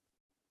weeks.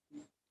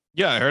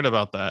 Yeah, I heard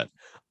about that.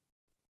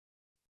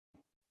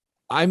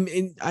 I'm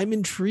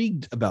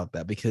intrigued about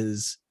that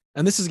because,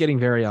 and this is getting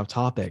very off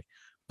topic,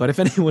 but if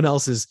anyone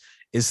else is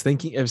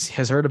thinking,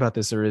 has heard about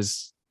this or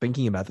is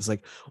thinking about this,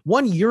 like,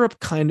 one, Europe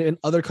kind of and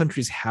other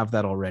countries have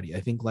that already.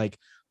 I think like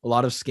a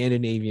lot of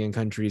Scandinavian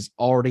countries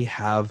already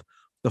have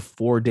the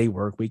 4-day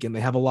work week, and they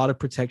have a lot of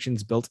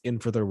protections built in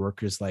for their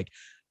workers. Like,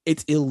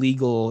 it's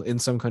illegal in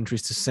some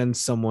countries to send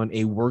someone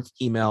a work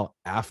email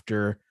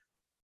after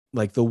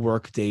like the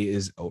work day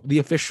is the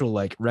official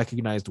like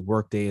recognized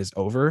work day is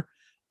over.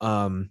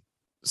 um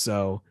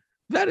so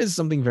that is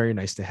something very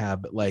nice to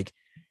have. But like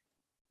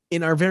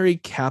in our very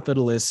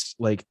capitalist,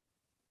 like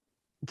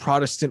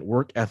Protestant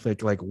work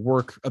ethic, like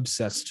work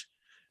obsessed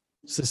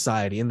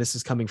society, and this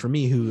is coming from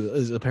me who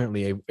is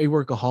apparently a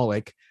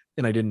workaholic,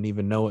 and I didn't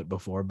even know it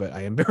before, but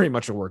I am very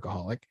much a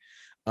workaholic.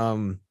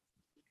 um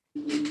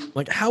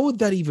like, how would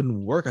that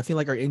even work? I feel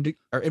like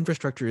our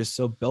infrastructure is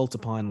so built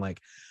upon like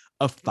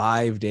a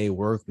 5-day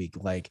work week.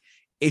 Like,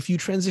 if you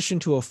transition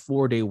to a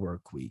 4-day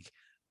work week,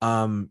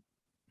 um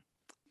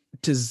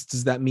does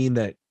that mean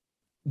that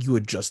you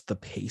adjust the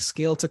pay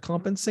scale to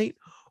compensate,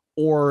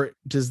 or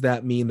does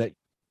that mean that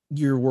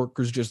your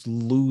workers just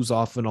lose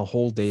off in a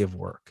whole day of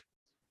work?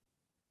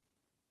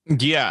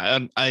 Yeah,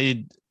 and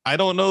I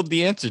don't know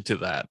the answer to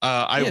that.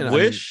 I Yeah, I mean,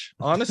 wish,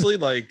 honestly,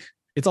 like,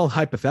 it's all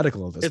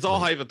hypothetical at this it's all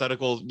point.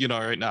 hypothetical,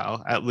 right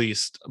now, at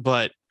least.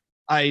 But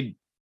I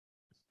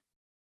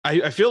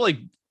I feel like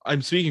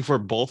I'm speaking for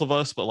both of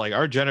us, but like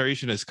our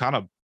generation is kind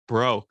of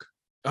broke.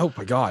 Oh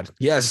my god,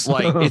 yes.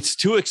 Like, it's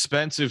too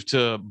expensive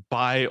to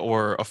buy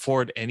or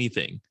afford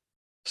anything.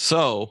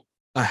 So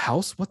A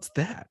house, what's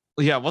that?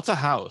 yeah, what's a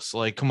house?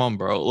 Like, come on,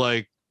 bro.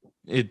 Like,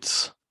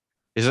 it's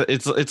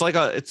it's like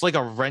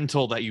a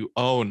rental that you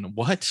own.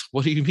 What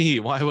do you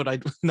mean? Why would I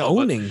no,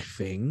 but Owning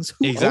things,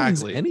 who owns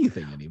exactly.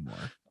 anything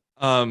anymore?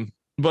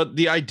 But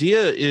the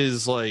idea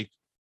is like,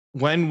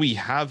 when we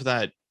have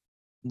that,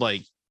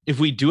 like, if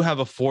we do have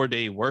a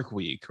 4-day work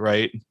week,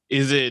 right?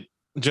 Is it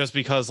just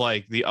because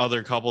like the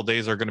other couple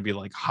days are going to be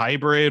like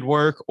hybrid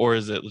work, or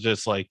is it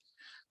just like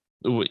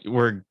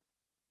we're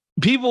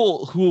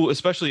people who,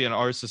 especially in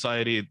our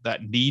society,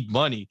 that need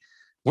money,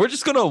 we're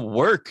just going to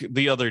work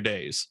the other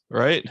days,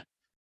 right?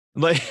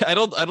 Like, I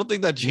don't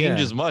think that Yeah,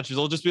 changes much.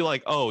 It'll just be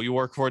like, oh, you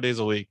work 4 days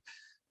a week,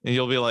 and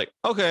you'll be like,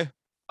 okay,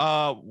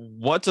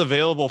 what's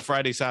available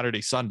Friday,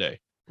 Saturday, Sunday?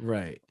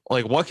 right.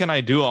 Like, what can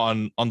I do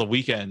on the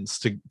weekends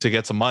to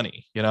get some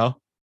money?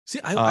 See,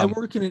 I Um,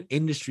 work in an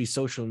industry,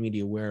 social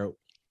media, where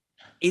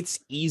it's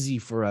easy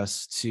for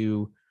us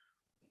to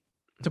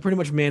pretty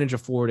much manage a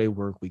 4-day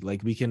work week.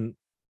 Like, we can,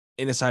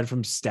 and aside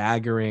from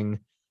staggering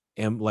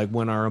and like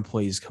when our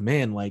employees come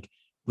in, like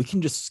we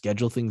can just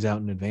schedule things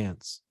out in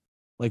advance.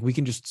 Like, we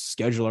can just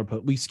schedule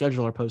we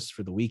schedule our posts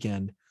for the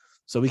weekend,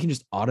 so we can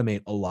just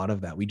automate a lot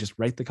of that. We just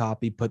write the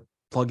copy,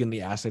 plug in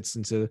the assets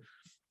into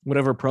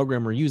whatever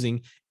program we're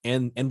using,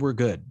 and we're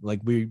good. Like,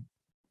 we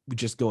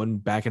just go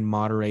and back and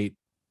moderate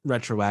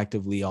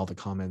retroactively all the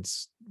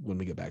comments when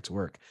we get back to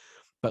work.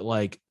 But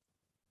like,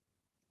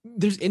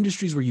 there's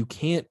industries where you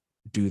can't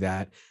do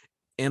that.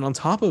 And on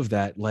top of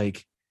that,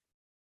 like,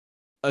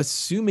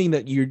 assuming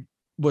that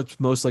what's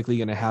most likely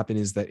going to happen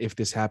is that if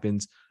this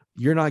happens,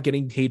 you're not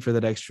getting paid for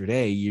that extra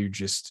day. You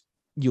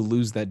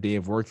lose that day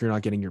of work. You're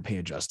not getting your pay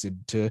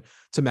adjusted to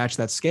match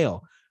that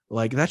scale.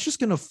 Like, that's just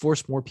going to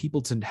force more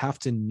people to have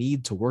to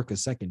need to work a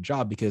second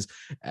job because,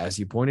 as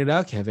you pointed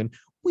out, Kevin,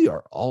 we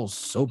are all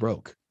so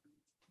broke.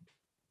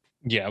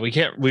 yeah,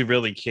 we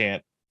really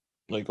can't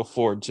like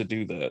afford to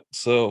do that.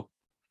 So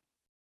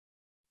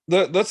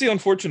that's the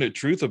unfortunate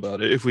truth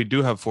about it. If we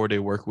do have 4-day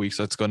work weeks,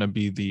 that's going to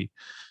be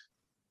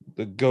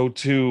the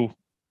go-to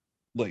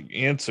like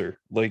answer.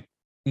 Like,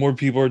 more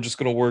people are just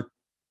going to work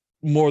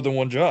more than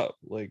one job.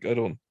 Like I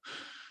don't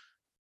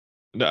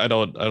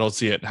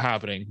see it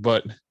happening.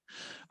 But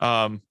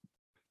um,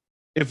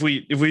 if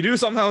we do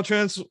somehow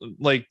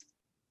translate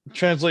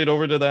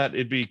over to that,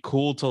 it'd be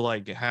cool to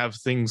like have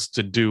things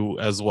to do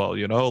as well.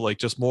 Like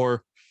just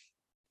more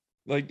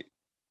like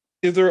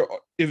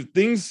if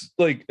things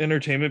like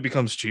entertainment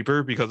becomes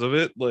cheaper because of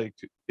it, like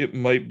it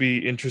might be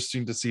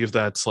interesting to see if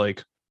that's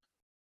like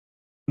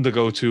the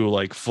go-to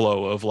like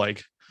flow of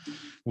like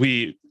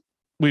we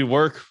we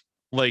work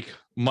like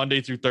Monday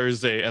through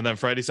Thursday, and then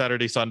Friday,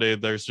 Saturday, Sunday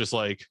there's just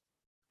like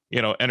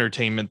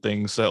entertainment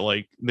things that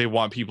like they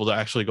want people to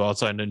actually go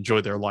outside and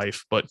enjoy their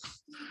life. But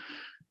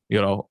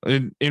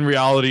in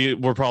reality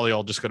we're probably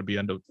all just going to be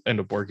end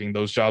up working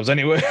those jobs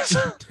anyways.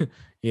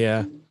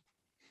 Yeah.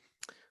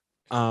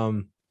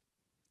 Well,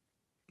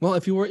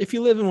 if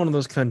you live in one of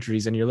those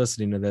countries and you're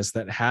listening to this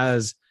that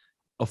has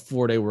a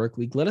 4-day work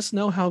week, let us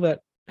know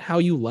how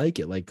you like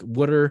it. Like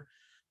what are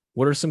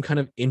some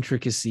kind of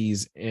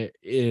intricacies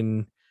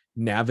in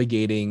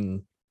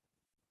navigating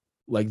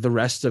like the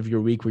rest of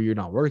your week where you're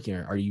not working?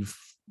 Are you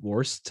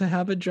forced to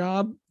have a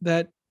job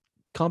that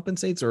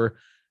compensates, or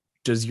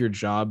does your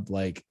job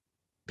like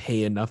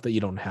pay enough that you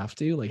don't have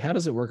to? Like, how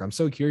does it work? I'm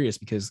so curious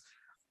because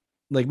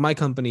like my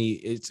company,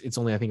 it's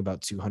only I think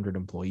about 200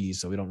 employees,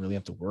 so we don't really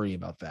have to worry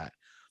about that.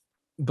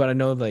 But I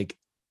know like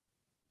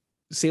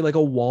say like a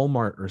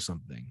Walmart or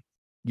something,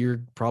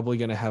 you're probably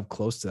going to have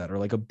close to that, or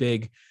like a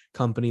big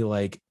company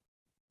like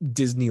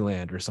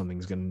Disneyland or something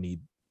is going to need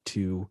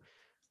to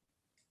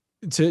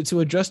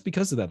adjust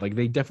because of that. Like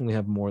they definitely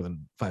have more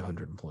than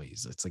 500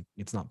 employees. It's like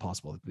it's not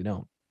possible that they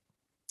don't.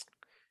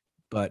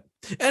 But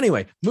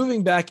anyway,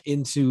 moving back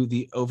into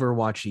the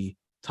Overwatchy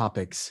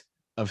topics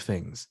of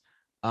things.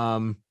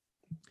 So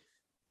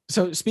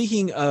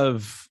speaking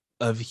of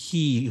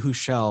he who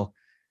shall,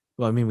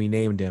 well, I mean we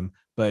named him,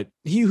 but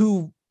he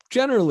who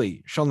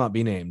generally shall not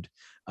be named.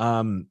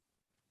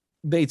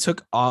 They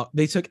took out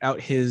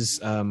his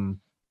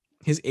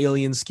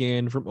alien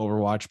skin from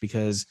Overwatch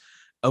because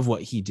of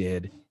what he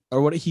did,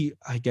 or what he,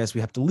 I guess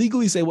we have to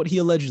legally say what he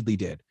allegedly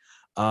did.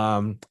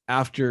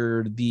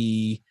 After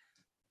the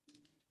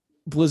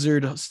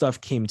Blizzard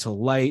stuff came to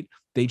light,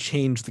 they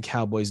changed the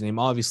Cowboys name,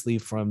 obviously,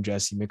 from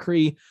Jesse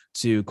McCree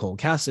to Cole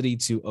Cassidy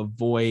to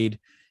avoid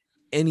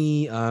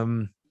any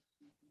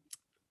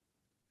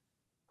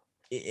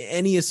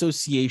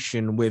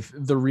association with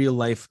the real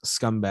life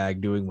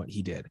scumbag doing what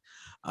he did.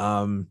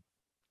 Man,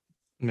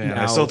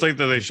 I still think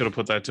that they should have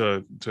put that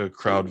to a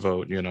crowd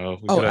vote.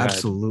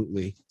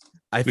 Absolutely.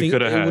 I think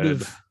it would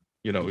have,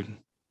 Yeehaw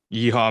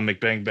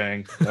McBang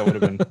Bang. That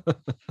would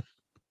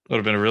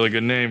have been a really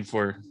good name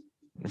for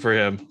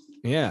him.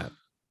 Yeah,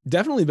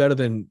 definitely better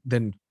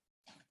than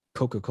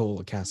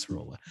Coca-Cola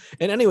Casserola.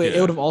 And anyway, it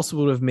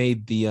would have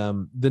made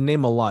the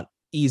name a lot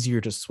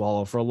easier to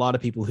swallow for a lot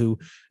of people who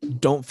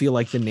don't feel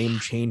like the name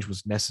change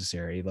was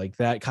necessary. Like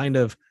that kind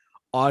of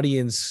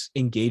audience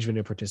engagement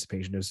and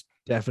participation is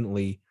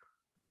definitely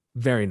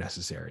very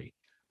necessary.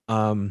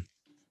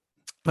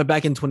 But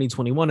back in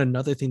 2021,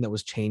 another thing that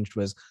was changed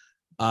was,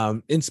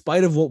 in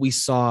spite of what we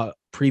saw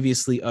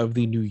previously of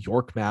the New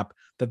York map,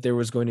 that there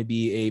was going to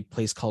be a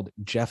place called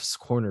Jeff's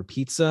Corner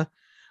Pizza.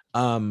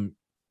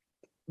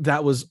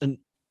 That was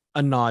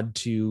a nod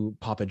to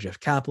Papa Jeff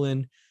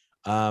Kaplan.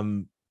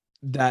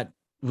 That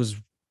was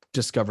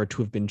discovered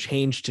to have been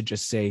changed to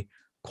just say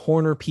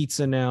Corner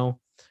Pizza now.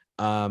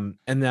 And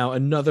now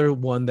another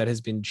one that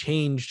has been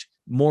changed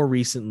more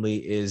recently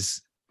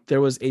is there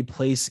was a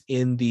place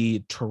in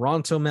the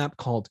Toronto map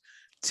called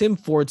Tim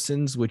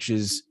Fortson's, which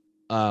is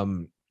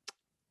a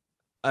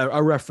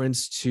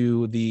reference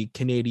to the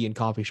Canadian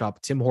coffee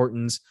shop Tim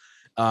Hortons.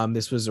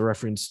 This was a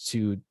reference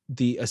to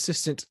the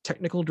assistant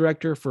technical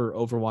director for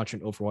Overwatch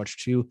and Overwatch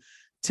 2,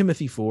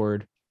 Timothy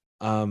Ford.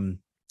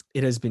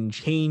 It has been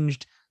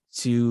changed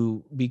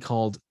to be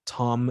called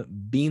Tom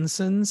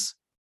Beanson's.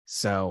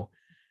 So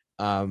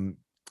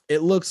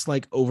it looks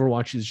like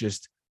Overwatch is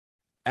just,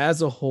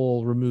 as a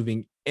whole,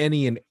 removing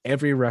any and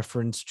every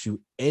reference to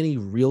any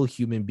real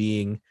human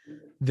being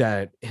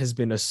that has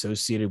been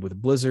associated with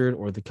Blizzard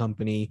or the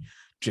company,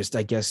 just,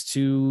 I guess,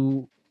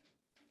 to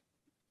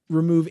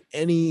remove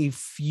any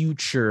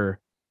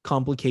future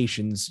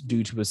complications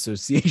due to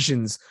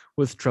associations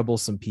with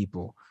troublesome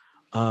people.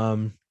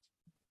 And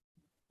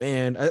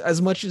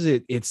as much as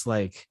it's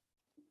like,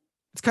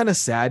 it's kind of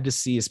sad to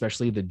see,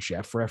 especially the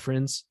Jeff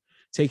reference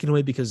taken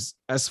away, because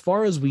as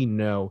far as we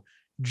know,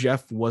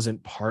 Jeff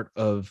wasn't part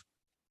of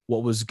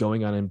what was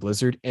going on in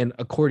Blizzard. And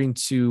according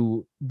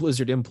to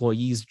Blizzard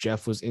employees,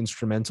 Jeff was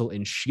instrumental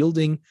in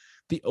shielding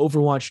the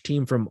Overwatch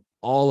team from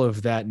all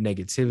of that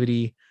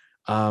negativity.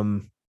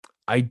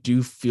 I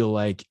do feel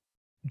like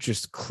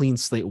just clean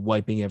slate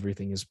wiping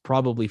everything is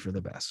probably for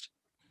the best.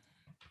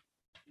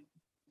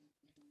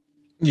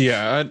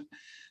 Yeah,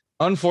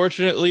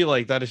 unfortunately,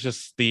 like that is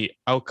just the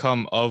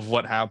outcome of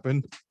what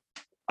happened.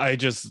 I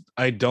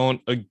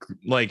don't agree.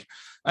 Like,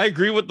 I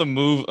agree with the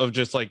move of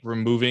just like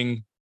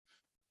removing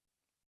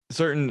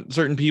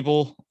certain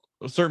people's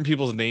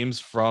names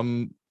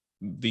from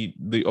the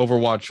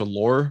Overwatch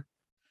lore.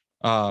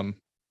 Um,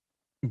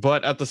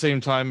 but at the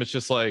same time, it's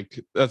just like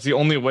that's the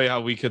only way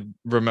how we could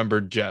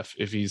remember Jeff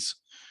if he's,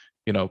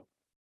 you know,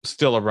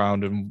 still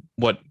around and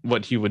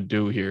what he would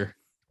do here.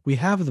 We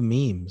have the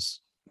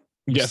memes.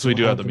 Yes, we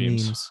do have the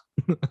memes.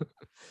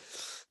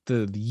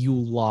 The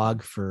Yule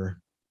log for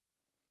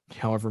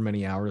however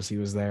many hours he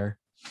was there.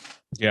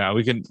 Yeah,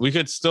 we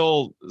could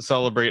still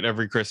celebrate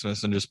every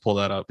Christmas and just pull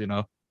that up, you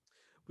know.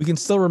 We can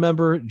still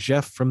remember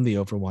Jeff from the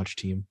Overwatch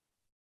team.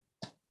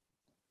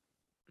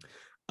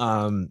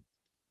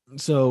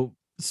 So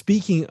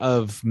speaking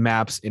of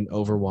maps in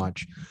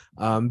Overwatch,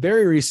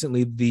 very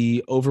recently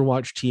the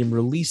Overwatch team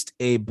released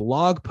a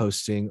blog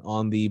posting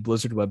on the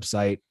Blizzard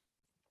website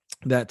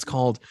that's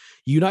called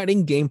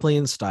Uniting Gameplay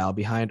and Style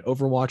Behind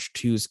Overwatch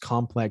 2's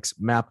Complex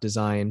Map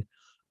Design.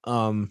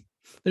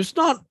 There's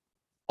not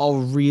a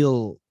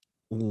real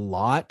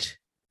lot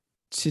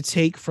to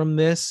take from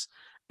this.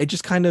 It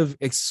just kind of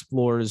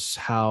explores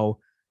how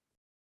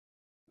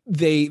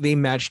they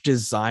match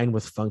design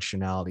with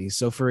functionality.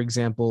 So for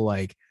example,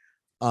 like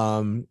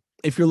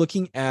if you're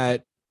looking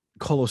at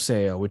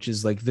Colosseo, which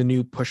is like the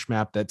new push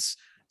map that's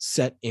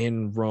set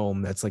in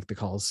Rome, that's like the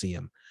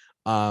Colosseum.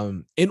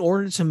 In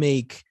order to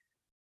make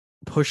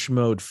push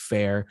mode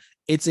fair,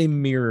 it's a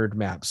mirrored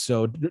map.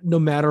 So no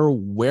matter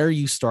where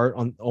you start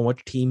on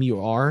what team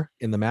you are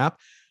in the map,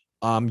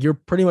 you're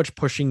pretty much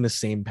pushing the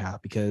same path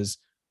because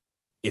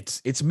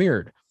it's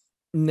mirrored.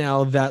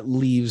 Now that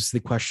leaves the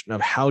question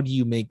of how do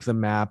you make the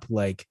map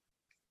like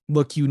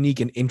look unique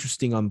and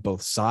interesting on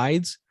both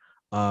sides.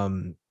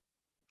 And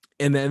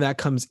then that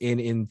comes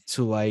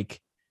into like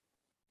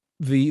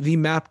the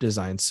map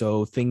design.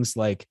 So things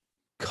like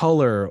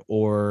color,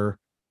 or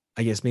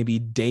I guess maybe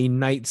day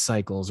night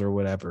cycles or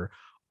whatever,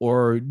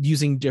 or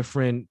using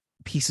different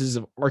pieces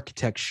of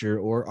architecture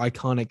or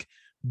iconic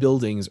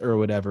buildings or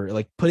whatever,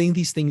 like putting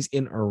these things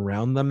in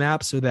around the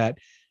map so that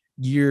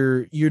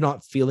you're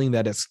not feeling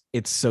that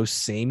it's so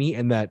samey,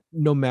 and that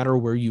no matter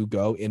where you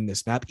go in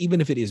this map,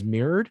 even if it is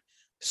mirrored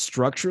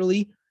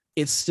structurally,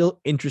 it's still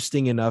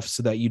interesting enough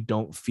so that you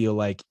don't feel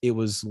like it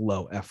was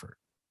low effort.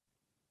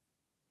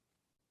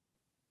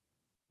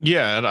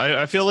 Yeah, and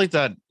I feel like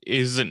that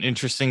is an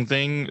interesting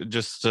thing.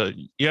 Just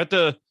you have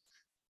to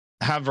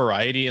have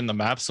variety in the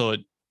map, so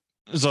it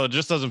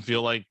just doesn't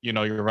feel like, you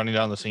know, you're running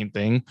down the same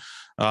thing.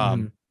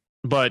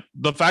 But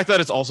the fact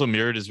that it's also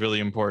mirrored is really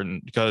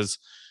important, because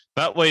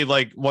that way,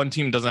 like, one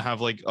team doesn't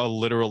have like a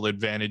literal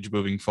advantage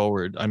moving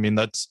forward. I mean,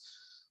 that's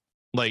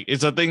like,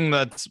 it's a thing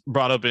that's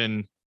brought up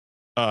in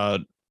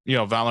you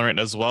know, Valorant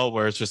as well,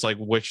 where it's just like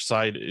which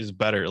side is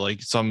better.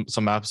 Like some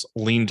maps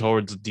lean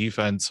towards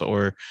defense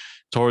or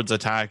towards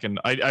attack, and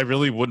I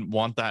really wouldn't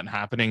want that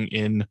happening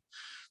in,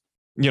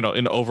 you know,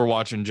 in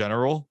Overwatch in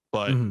general.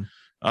 But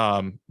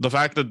the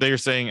fact that they're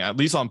saying at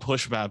least on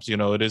push maps, you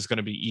know, it is going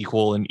to be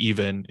equal and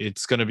even,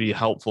 it's going to be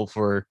helpful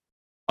for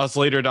us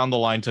later down the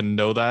line to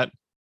know that,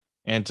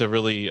 and to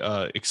really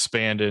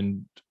expand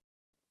and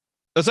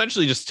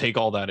essentially just take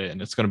all that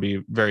in. It's going to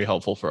be very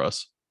helpful for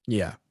us.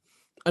 Yeah.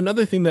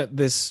 Another thing that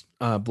this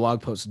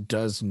blog post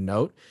does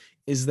note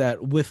is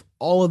that with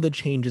all of the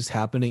changes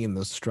happening in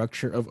the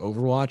structure of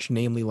Overwatch,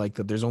 namely like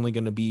that there's only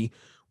going to be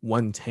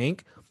one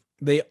tank,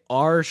 they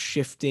are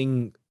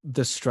shifting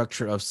the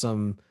structure of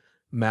some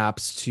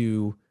maps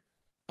to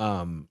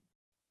to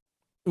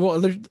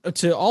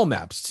all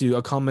maps to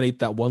accommodate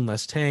that one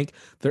less tank.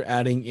 They're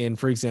adding in,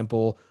 for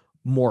example,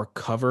 more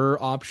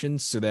cover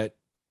options so that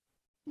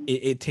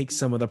it takes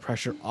some of the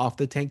pressure off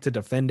the tank to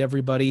defend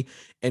everybody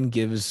and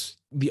gives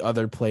the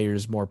other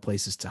players more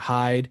places to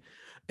hide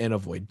and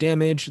avoid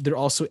damage. They're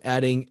also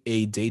adding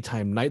a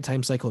daytime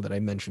nighttime cycle that I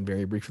mentioned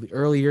very briefly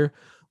earlier,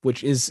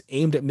 which is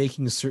aimed at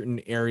making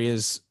certain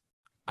areas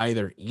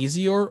either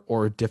easier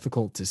or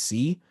difficult to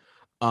see,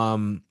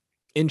 and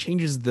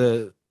changes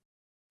the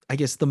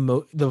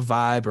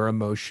vibe or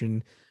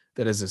emotion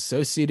that is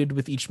associated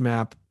with each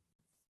map.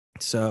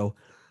 So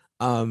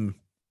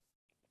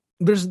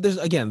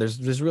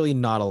there's really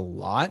not a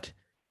lot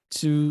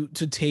to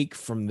take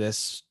from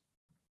this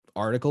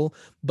article,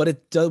 but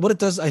what it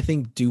does I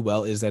think do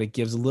well is that it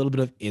gives a little bit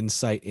of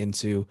insight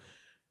into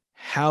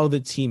how the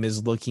team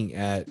is looking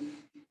at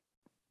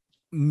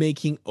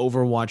making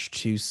Overwatch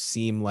 2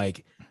 seem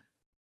like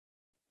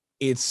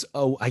it's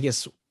I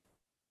guess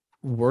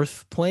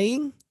worth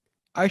playing,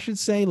 I should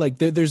say. Like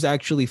there's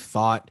actually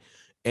thought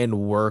and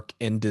work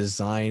and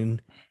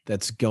design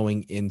that's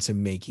going into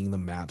making the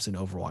maps in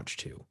Overwatch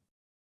 2.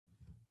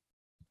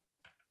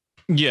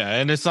 Yeah,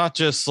 and it's not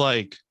just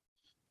like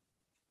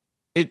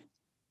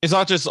it's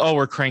not just, oh,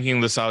 we're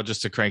cranking this out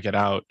just to crank it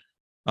out.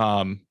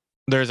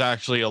 There's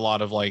actually a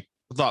lot of like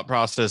thought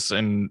process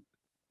and,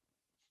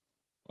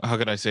 how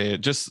could I say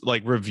it, just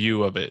like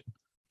review of it.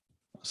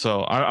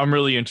 So I'm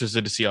really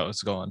interested to see how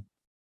it's going.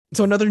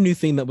 So another new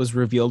thing that was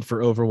revealed for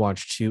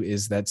Overwatch 2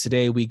 is that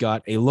today we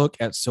got a look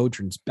at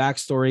Sojourn's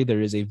backstory.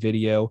 There is a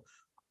video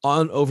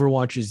on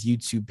Overwatch's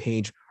YouTube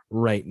page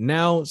right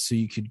now, so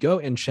you could go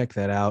and check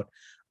that out.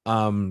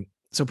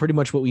 So pretty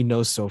much what we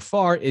know so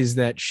far is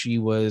that she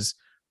was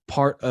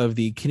part of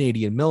the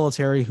Canadian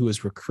military who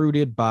was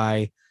recruited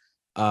by,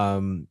 well,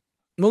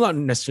 not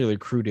necessarily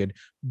recruited,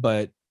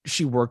 but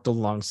she worked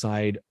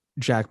alongside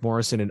Jack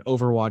Morrison in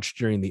Overwatch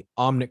during the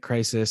Omnic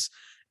Crisis.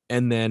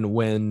 And then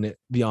when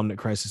the Omnic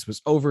Crisis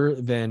was over,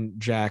 then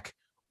Jack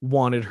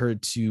wanted her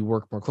to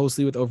work more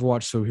closely with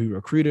Overwatch. So he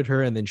recruited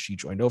her, and then she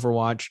joined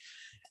Overwatch.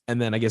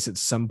 And then I guess at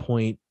some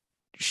point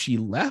she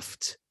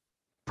left.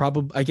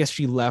 Probably, I guess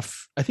she left.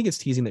 I think it's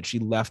teasing that she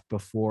left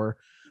before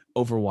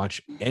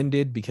Overwatch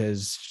ended,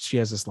 because she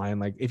has this line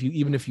like,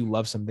 even if you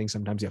love something,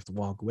 sometimes you have to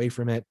walk away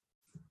from it.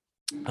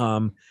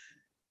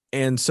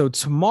 And so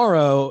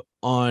tomorrow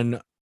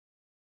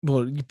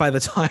by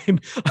the time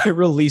I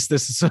release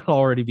this, it'll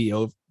already be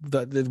over.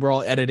 We're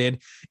all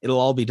edited. It'll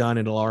all be done.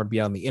 It'll all be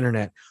on the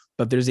internet.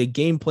 But there's a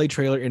gameplay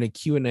trailer and a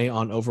Q&A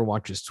on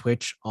Overwatch's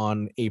Twitch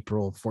on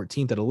April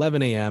 14th at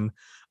 11 a.m.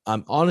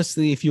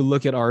 Honestly, if you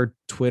look at our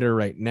Twitter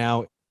right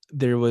now,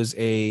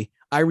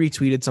 I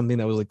retweeted something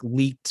that was like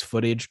leaked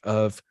footage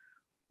of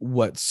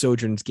what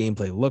Sojourn's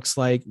gameplay looks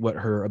like, what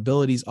her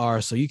abilities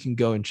are. So you can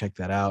go and check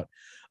that out.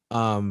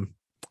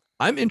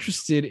 I'm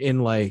interested in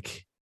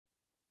like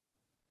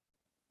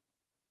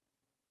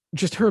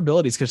just her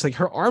abilities, because like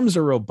her arms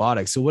are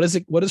robotic. So what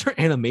is her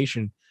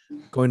animation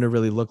going to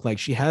really look like?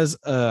 She has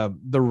the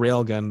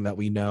railgun that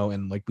we know,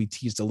 and like we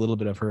teased a little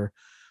bit of her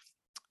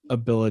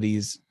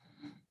abilities.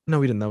 No,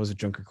 we didn't. That was a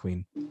Junker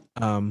Queen.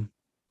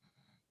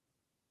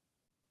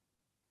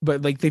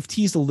 But like they've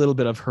teased a little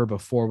bit of her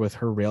before with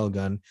her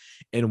railgun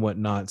and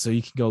whatnot. So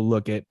you can go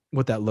look at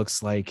what that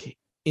looks like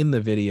in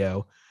the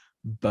video.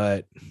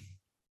 But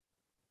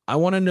I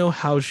want to know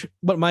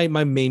what my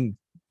main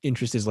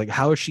interest is, like,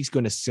 how is she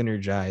going to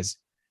synergize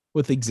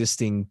with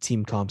existing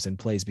team comps in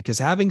place? Because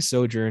having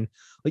Sojourn,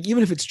 like,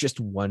 even if it's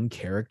just one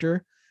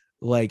character,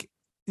 like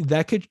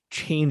that could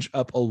change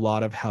up a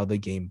lot of how the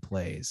game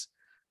plays.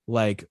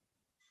 Like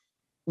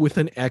with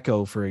an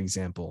Echo, for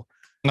example.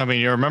 I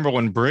mean, you remember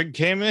when Brig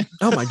came in?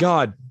 Oh my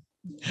God.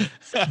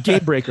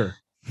 Game breaker.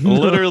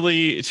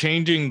 Literally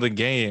changing the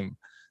game.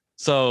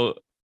 So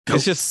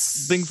it's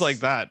just things like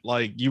that.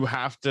 Like you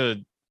have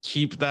to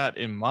keep that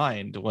in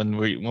mind when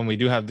we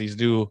do have these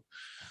new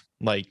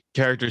like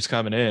characters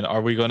coming in.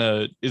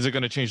 Is it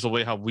gonna change the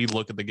way how we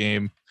look at the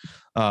game?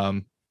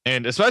 And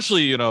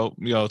especially, you know,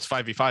 it's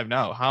 5v5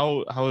 now.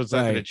 How is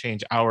that going to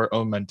change our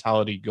own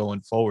mentality going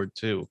forward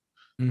too?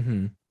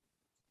 Mm-hmm.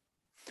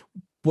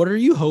 What are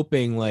you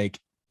hoping like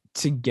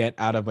to get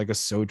out of like a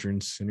Sojourn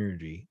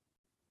synergy?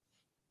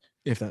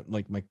 If that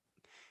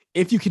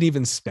if you could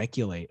even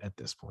speculate at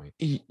this point.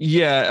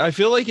 Yeah, I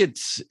feel like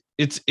it's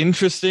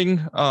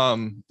interesting.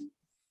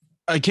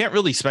 I can't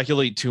really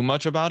speculate too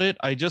much about it.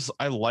 I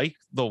like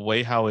the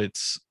way how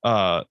it's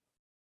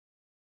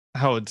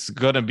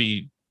gonna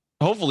be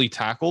hopefully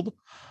tackled.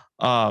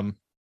 I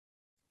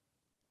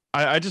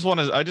just want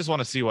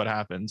to see what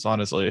happens,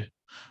 honestly.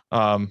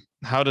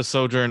 How does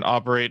Sojourn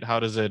operate? How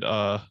does it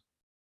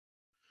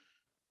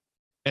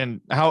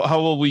and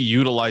how will we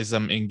utilize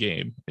them in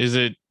game?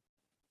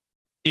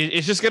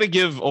 It's just going to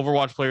give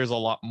Overwatch players a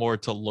lot more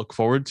to look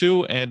forward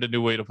to and a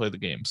new way to play the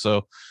game.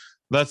 So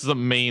that's the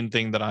main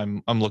thing that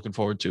I'm looking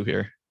forward to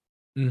here.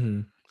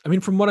 Mm-hmm. I mean,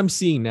 from what I'm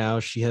seeing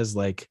now, she has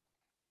like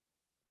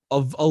a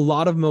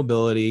lot of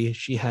mobility.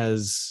 She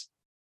has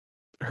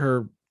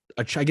I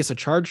guess a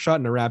charge shot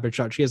and a rapid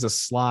shot. She has a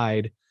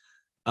slide.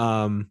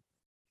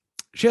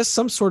 She has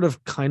some sort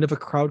of kind of a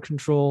crowd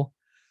control.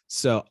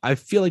 So I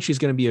feel like she's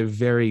going to be a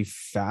very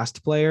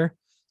fast player.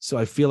 So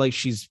I feel like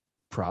she's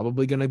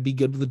probably going to be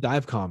good with the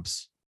dive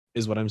comps,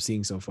 is what I'm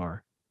seeing so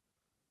far.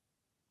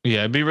 Yeah,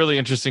 it'd be really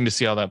interesting to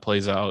see how that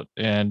plays out.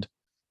 And,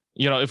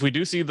 you know, if we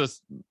do see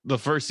the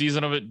first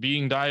season of it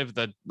being dive,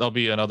 that'll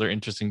be another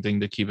interesting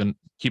thing to keep in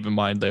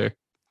mind there.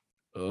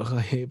 Ugh,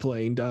 I hate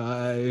playing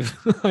dive.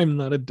 I'm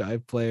not a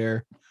dive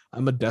player.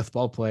 I'm a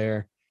deathball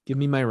player. Give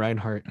me my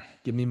Reinhardt.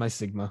 Give me my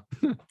Sigma.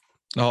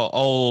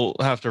 I'll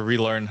have to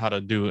relearn how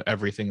to do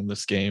everything in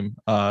this game.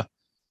 But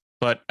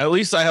at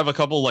least I have a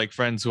couple like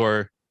friends who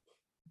are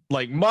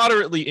like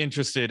moderately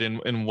interested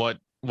in what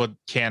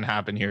can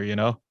happen here, you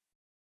know?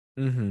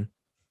 Mm-hmm.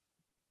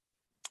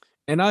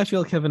 And I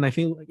feel, Kevin, I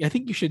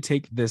think you should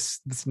take this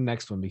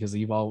next one, because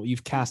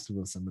you've casted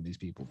with some of these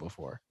people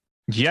before.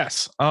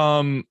 Yes.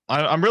 I'm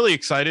really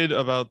excited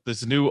about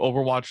this new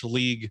Overwatch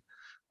League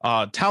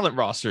talent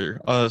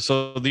roster.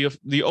 So the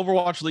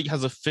Overwatch League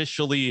has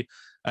officially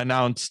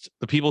announced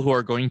the people who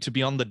are going to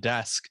be on the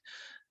desk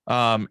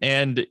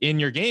and in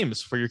your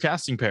games for your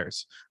casting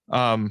pairs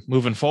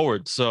moving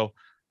forward. So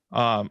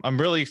I'm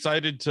really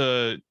excited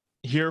to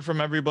hear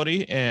from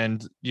everybody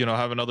and, you know,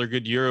 have another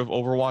good year of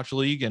Overwatch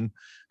League and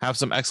have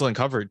some excellent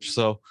coverage.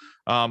 So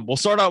we'll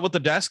start out with the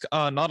desk.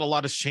 Not a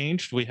lot has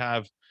changed. We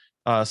have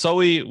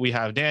Zoe, we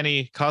have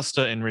Danny,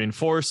 Costa, and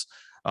Reinforce.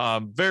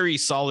 Very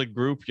solid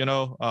group, you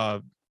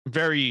know,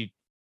 very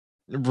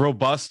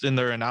robust in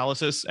their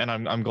analysis, and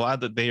I'm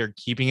glad that they are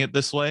keeping it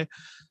this way.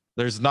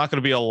 There's not going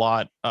to be a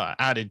lot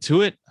added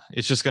to it.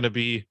 It's just going to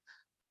be,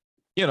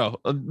 you know,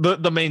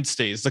 the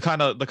mainstays, the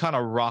kind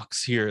of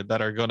rocks here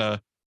that are going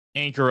to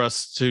anchor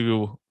us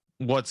to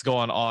what's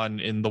going on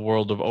in the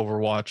world of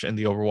Overwatch and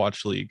the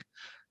Overwatch League.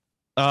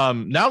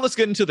 Now let's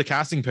get into the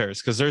casting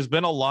pairs, because there's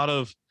been a lot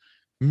of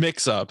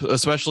mix up,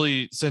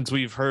 especially since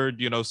we've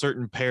heard,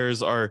 certain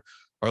pairs are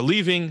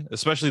leaving,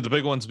 especially the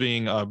big ones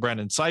being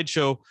Brandon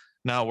Sideshow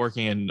now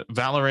working in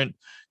Valorant.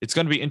 It's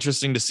going to be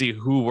interesting to see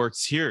who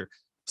works here.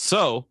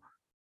 So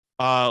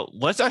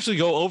let's actually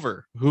go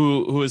over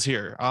who is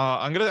here.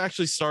 I'm going to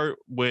actually start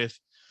with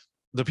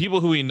the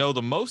people who we know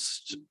the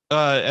most,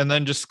 and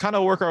then just kind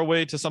of work our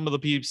way to some of the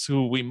peeps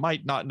who we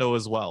might not know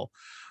as well.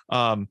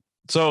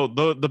 So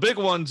the big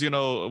ones,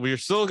 we're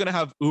still going to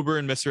have Uber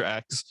and Mr.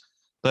 X.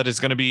 That is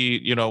going to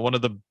be, one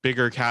of the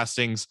bigger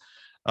castings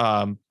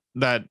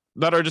that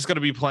are just going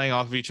to be playing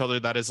off of each other.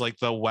 That is like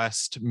the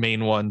West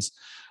main ones.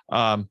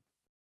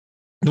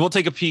 We'll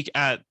take a peek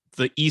at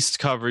the East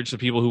coverage, the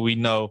people who we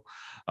know.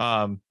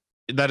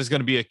 That is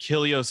going to be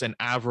Achilleos and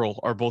Avril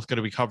are both going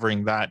to be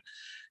covering that.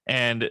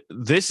 And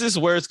this is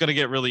where it's going to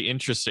get really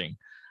interesting.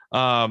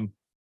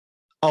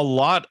 A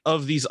lot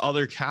of these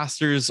other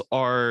casters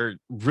are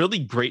really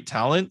great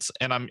talents,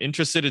 and I'm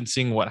interested in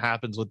seeing what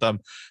happens with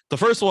them. The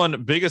first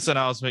one, biggest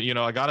announcement,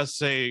 I gotta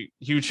say,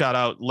 huge shout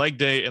out, Leg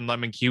Day and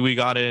Lemon Kiwi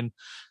got in.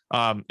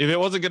 If it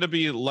wasn't gonna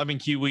be Lemon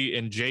Kiwi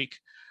and Jake,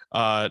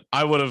 I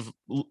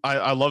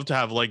love to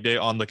have Leg Day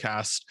on the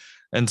cast.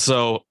 And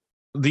so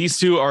these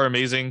two are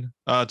amazing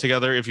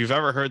together. If you've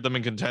ever heard them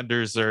in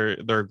Contenders,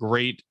 they're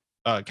great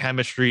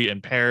chemistry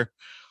and pair.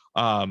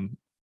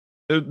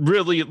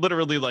 Really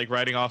literally like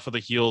riding off of the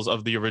heels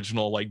of the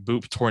original like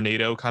Boop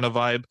Tornado kind of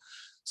vibe.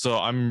 So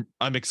I'm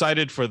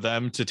excited for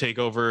them to take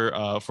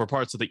over for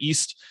parts of the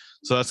East.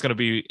 So that's going to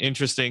be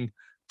interesting.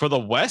 For the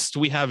West,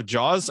 we have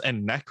Jaws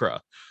and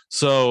Necra.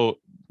 So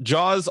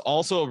Jaws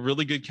also a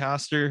really good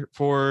caster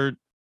for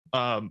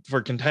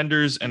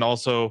Contenders, and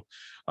also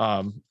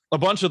a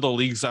bunch of the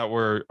leagues that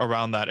were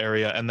around that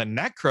area. And then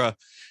Necra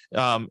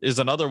is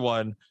another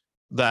one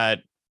that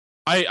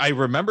I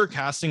remember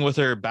casting with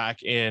her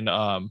back in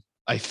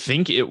I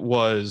think it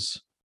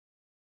was,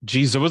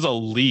 there was a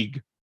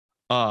league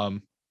a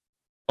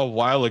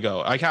while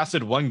ago. I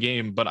casted one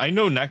game, but I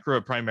know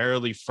Necra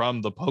primarily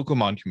from the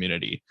Pokemon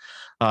community.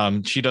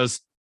 She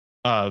does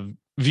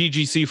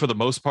VGC for the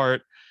most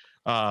part,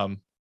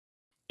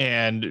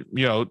 and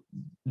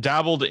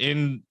dabbled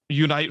in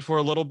Unite for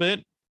a little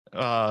bit,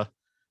 and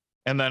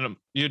then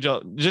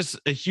just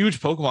a huge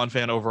Pokemon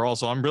fan overall.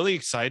 So I'm really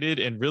excited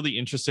and really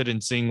interested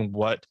in seeing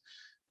what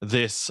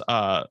this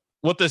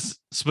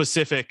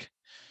specific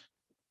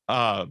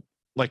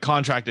like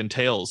contract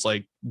entails.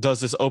 Like, does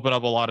this open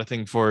up a lot of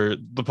things for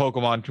the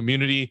Pokemon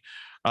community,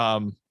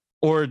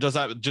 or does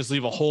that just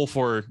leave a hole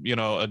for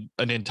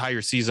an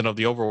entire season of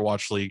the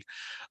Overwatch League?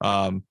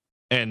 And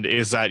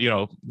is that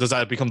does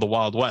that become the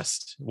Wild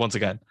West once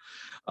again?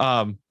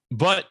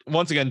 But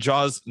once again,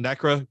 Jaws,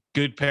 Necra,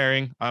 good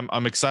pairing.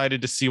 I'm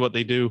excited to see what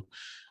they do,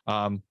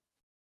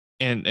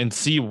 and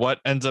see what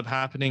ends up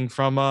happening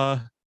from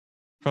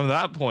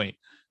that point.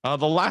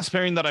 The last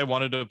pairing that I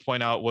wanted to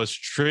point out was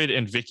Trid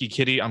and Vicky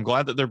Kitty. I'm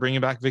glad that they're bringing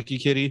back Vicky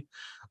Kitty.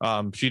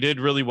 She did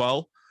really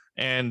well.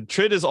 And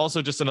Trid is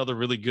also just another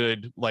really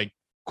good, like,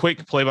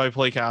 quick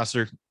play-by-play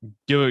caster.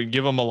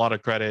 Give them a lot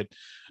of credit.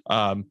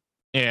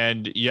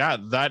 And yeah,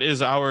 that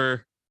is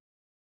our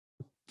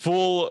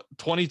full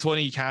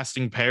 2020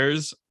 casting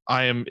pairs.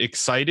 I am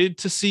excited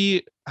to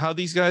see how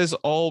these guys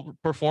all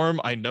perform.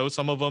 I know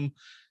some of them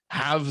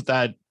have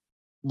that,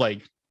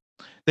 like,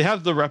 they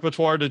have the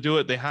repertoire to do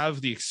it. They have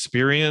the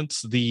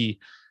experience,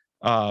 they've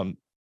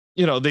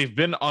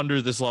been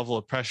under this level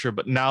of pressure,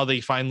 but now they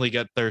finally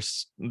get their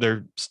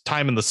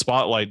time in the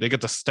spotlight. They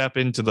get to step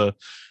into the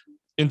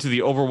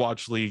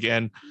Overwatch League.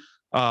 And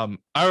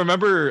I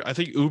remember, I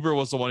think Uber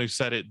was the one who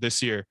said it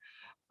this year.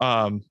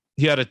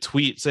 He had a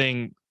tweet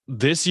saying,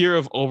 this year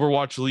of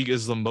Overwatch League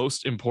is the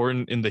most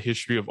important in the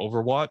history of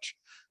Overwatch,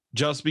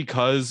 just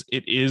because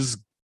it is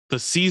the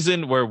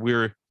season where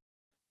we're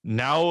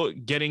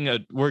getting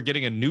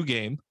a new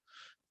game,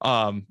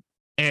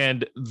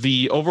 and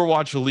the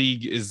Overwatch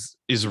League is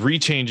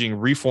rechanging,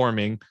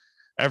 reforming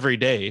every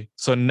day.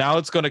 So now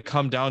it's going to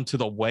come down to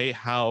the way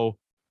how,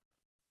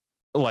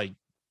 like,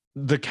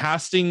 the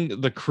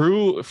casting, the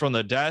crew from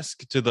the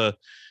desk to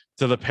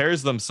the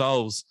pairs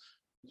themselves,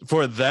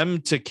 for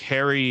them to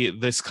carry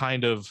this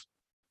kind of,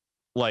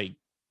 like,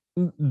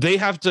 they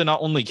have to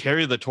not only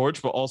carry the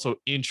torch but also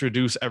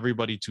introduce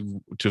everybody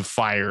to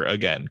fire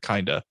again,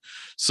 kind of.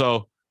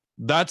 So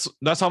that's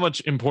how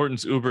much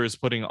importance Uber is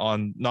putting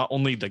on not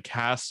only the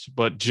cast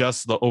but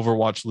just the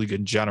Overwatch League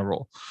in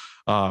general.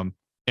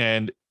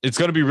 And it's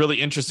going to be really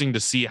interesting to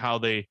see how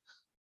they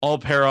all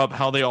pair up,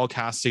 how they all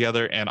cast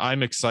together, and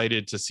I'm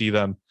excited to see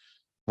them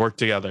work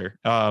together.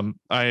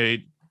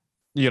 I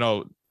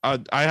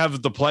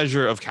have the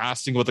pleasure of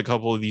casting with a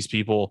couple of these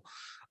people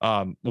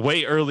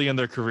way early in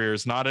their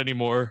careers, not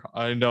anymore,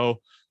 I know,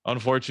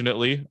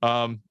 unfortunately,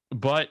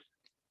 but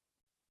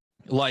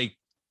like,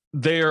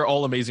 they are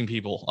all amazing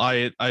people.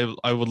 I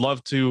would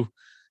love to,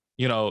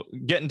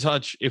 get in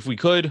touch if we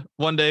could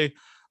one day,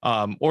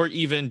 or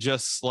even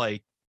just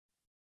like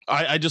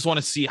I just want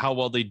to see how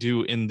well they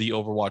do in the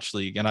Overwatch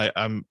League, and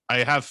I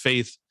have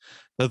faith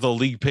that the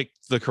league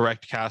picked the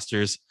correct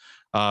casters,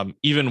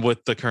 even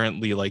with the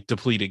currently like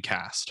depleted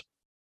cast.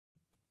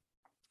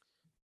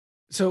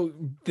 So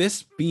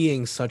this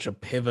being such a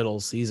pivotal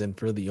season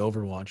for the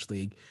Overwatch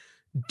League,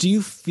 do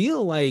you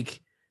feel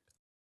like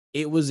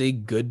it was a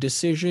good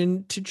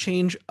decision to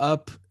change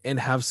up and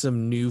have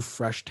some new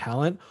fresh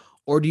talent,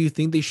 or do you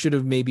think they should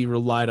have maybe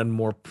relied on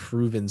more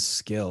proven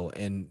skill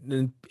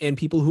and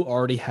people who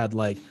already had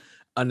like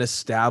an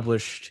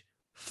established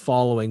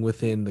following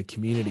within the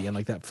community and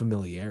like that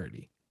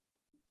familiarity?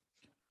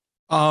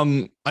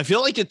 I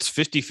feel like it's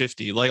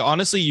 50-50. Like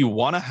honestly, you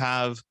want to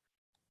have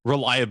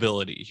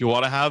reliability. You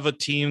want to have a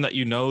team that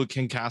you know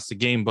can cast a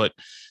game. But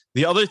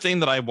the other thing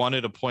that I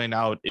wanted to point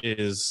out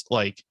is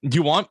like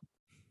you want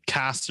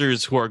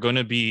casters who are going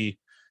to be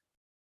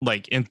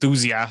like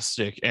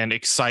enthusiastic and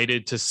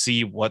excited to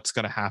see what's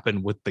going to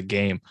happen with the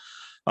game.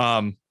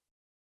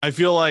 I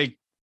feel like,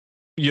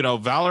 you know,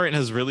 Valorant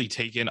has really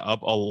taken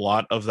up a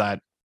lot of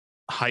that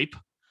hype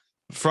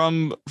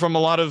from a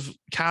lot of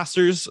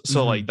casters.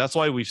 So like that's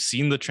why we've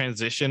seen the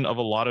transition of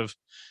a lot of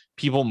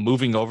people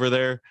moving over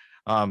there.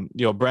 You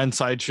know, Brand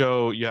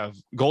Sideshow, you have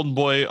Golden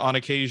Boy on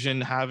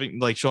occasion having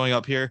like showing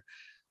up here.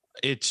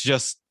 It's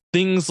just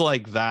things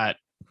like that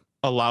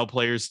allow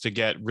players to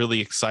get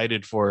really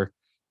excited for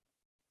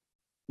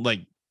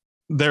like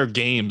their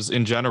games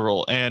in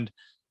general. And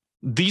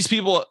these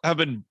people have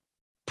been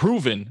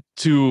proven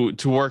to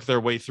work their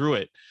way through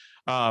it.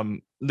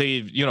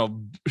 They've, you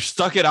know,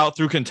 stuck it out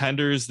through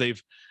contenders.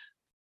 They've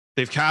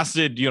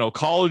casted, you know,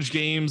 college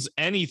games,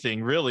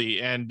 anything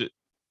really, and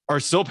are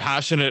still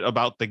passionate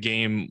about the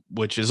game,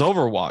 which is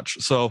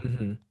Overwatch. So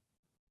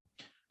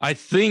I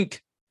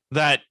think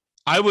that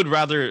I would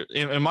rather,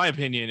 in my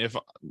opinion, if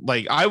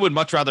like I would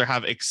much rather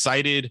have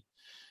excited,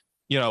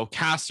 you know,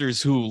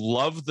 casters who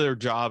love their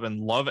job and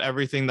love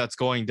everything that's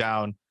going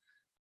down,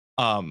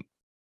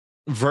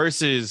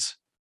 versus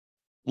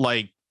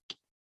like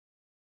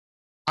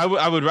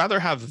I would rather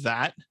have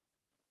that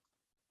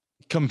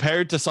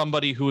compared to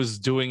somebody who is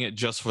doing it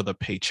just for the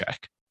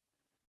paycheck.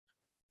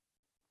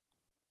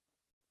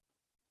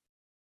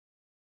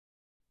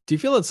 Do you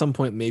feel at some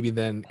point maybe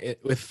then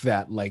with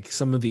that, like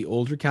some of the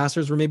older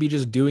casters were maybe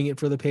just doing it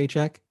for the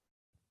paycheck?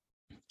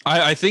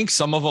 I think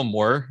some of them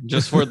were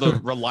just for the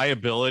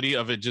reliability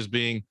of it just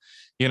being,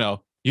 you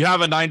know, you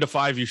have a 9 to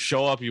 5, you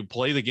show up, you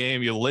play the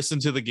game, you listen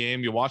to the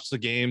game, you watch the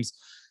games,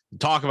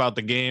 talk about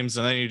the games,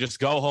 and then you just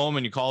go home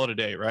and you call it a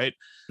day, right?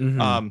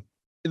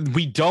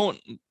 We don't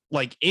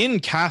like in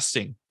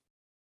casting.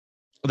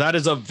 That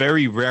is a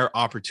very rare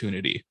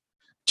opportunity.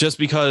 Just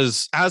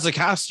because as a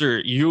caster,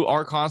 you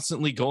are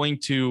constantly going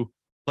to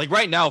like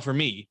right now for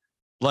me,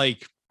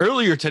 like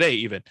earlier today,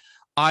 even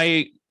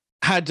I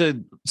had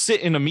to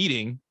sit in a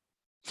meeting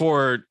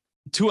for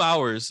 2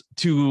 hours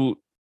to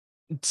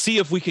see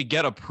if we could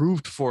get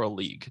approved for a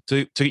league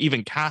to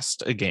even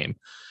cast a game.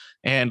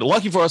 And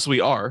lucky for us,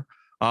 we are.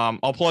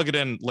 I'll plug it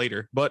in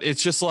later, but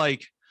it's just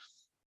like,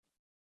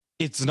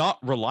 it's not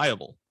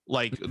reliable.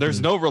 Like there's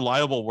no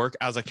reliable work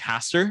as a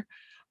caster.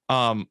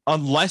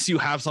 Unless you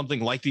have something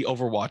like the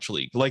Overwatch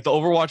League. Like the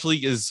Overwatch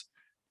League is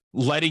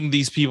letting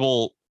these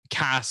people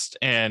cast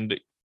and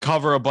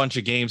cover a bunch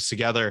of games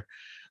together.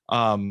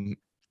 And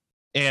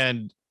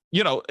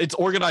you know, it's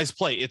organized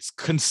play. It's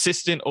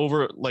consistent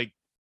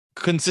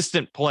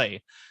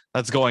play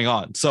that's going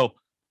on. So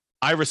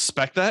I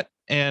respect that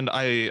and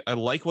I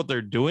like what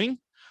they're doing.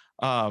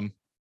 And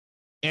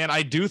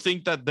I do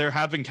think that there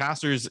have been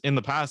casters in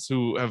the past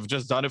who have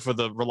just done it for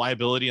the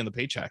reliability and the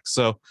paycheck.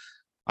 So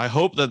I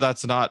hope that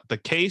that's not the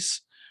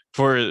case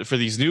for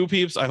these new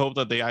peeps. I hope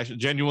that they actually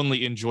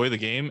genuinely enjoy the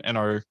game and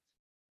are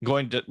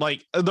going to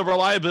like the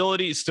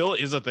reliability still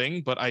is a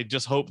thing, but I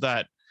just hope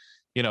that,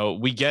 you know,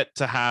 we get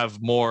to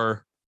have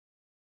more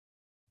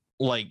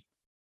like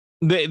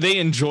they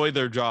enjoy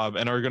their job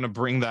and are going to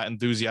bring that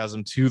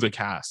enthusiasm to the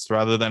cast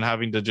rather than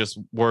having to just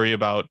worry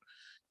about,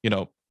 you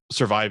know,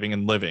 surviving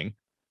and living.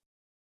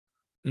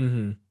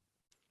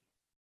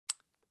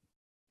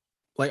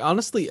 Like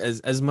honestly,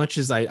 as much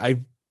as I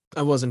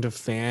wasn't a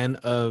fan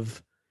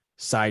of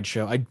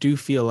Sideshow, I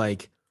feel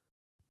like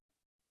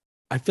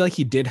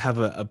he did have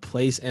a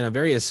place and a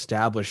very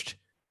established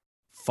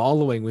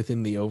following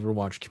within the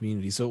Overwatch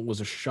community. So it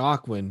was a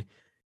shock when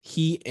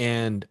he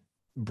and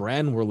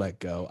Bran were let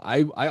go.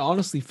 I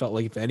honestly felt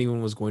like if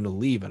anyone was going to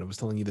leave, and I was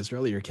telling you this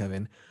earlier,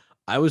 Kevin,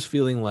 I was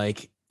feeling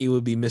like it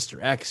would be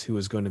Mr. X who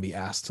was going to be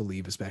asked to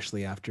leave,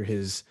 especially after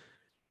his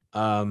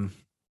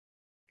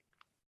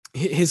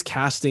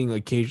casting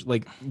occasion,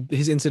 like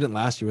his incident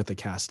last year with the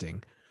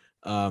casting.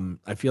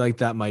 I feel like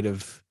that might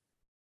have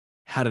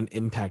had an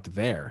impact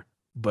there,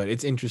 but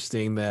it's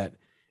interesting that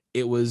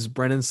it was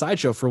Brennan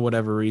Sideshow for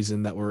whatever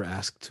reason that were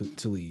asked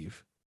to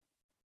leave.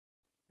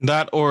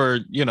 That, or,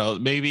 you know,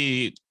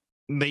 maybe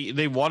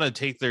they want to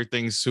take their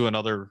things to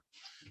another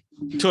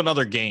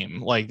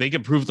game. Like they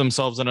can prove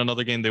themselves in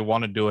another game. They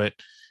want to do it.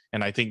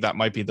 And I think that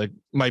might be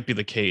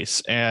the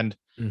case. And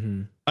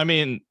I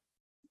mean,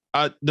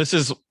 this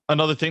is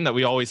another thing that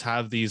we always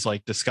have these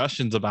like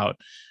discussions about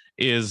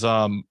is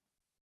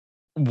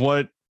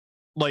what,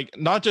 like,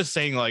 not just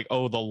saying like,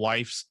 oh, the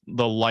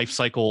life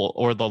cycle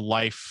or the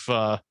life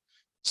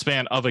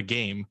span of a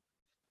game,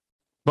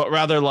 but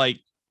rather like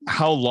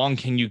how long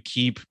can you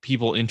keep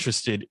people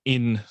interested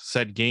in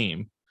said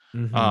game.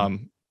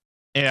 Mhm.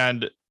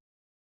 And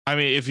I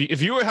mean,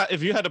 if you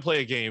had to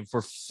play a game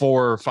for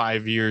 4 or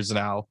 5 years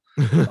now,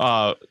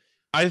 uh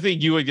I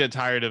think you would get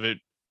tired of it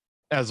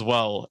as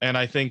well. And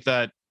I think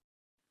that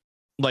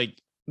like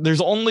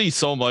there's only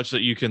so much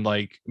that you can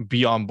like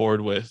be on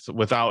board with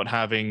without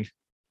having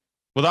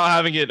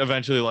it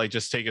eventually like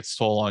just take its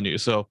toll on you.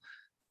 So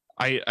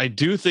I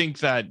do think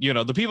that, you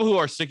know, the people who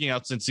are sticking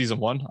out since season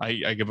one,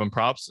 I give them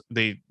props.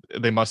 They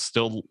must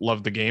still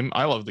love the game.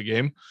 I love the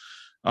game.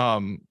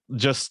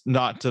 Just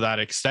not to that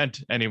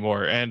extent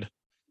anymore. And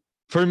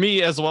for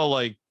me as well,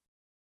 like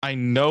I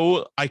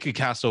know I could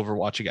cast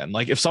Overwatch again.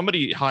 Like if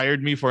somebody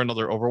hired me for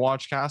another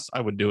Overwatch cast,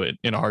 I would do it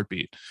in a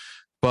heartbeat.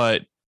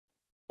 But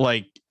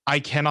like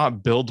I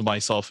cannot build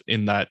myself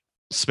in that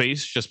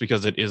space just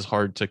because it is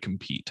hard to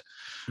compete.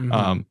 Mhm.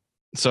 Um,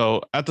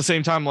 so at the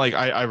same time, like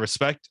I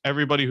respect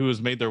everybody who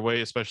has made their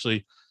way,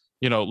 especially,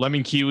 you know,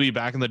 Lemon Kiwi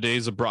back in the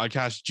days of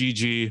broadcast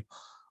GG.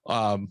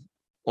 Um,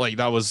 like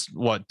that was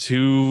what,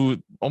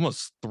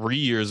 almost 3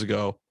 years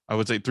ago. I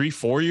would say 3,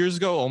 4 years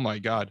ago. Oh my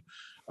god.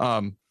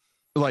 Um,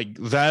 like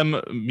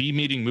them, me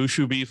meeting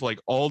Mushu Beef, like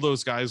all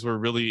those guys were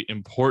really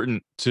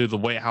important to the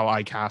way how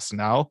I cast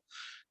now.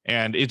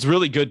 And it's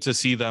really good to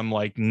see them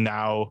like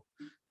now,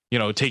 you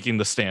know, taking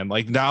the stand.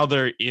 Like now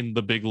they're in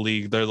the big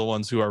league. They're the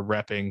ones who are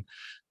repping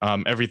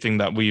everything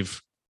that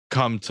we've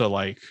come to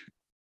like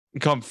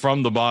come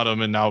from the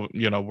bottom, and now,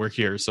 you know, we're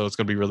here. So it's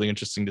going to be really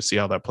interesting to see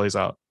how that plays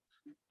out.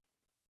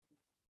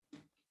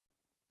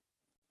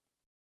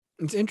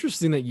 It's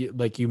interesting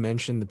that you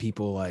mentioned the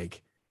people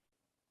like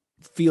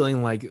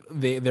feeling like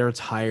they're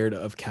tired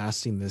of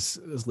casting this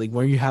league,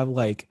 where you have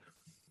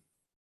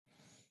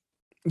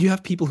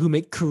people who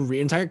make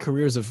entire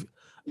careers of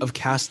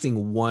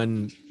casting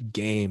one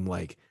game.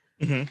 Like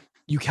Mm-hmm.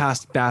 you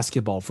cast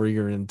basketball for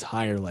your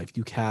entire life,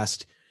 you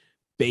cast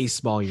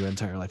baseball your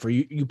entire life, or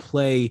you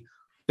play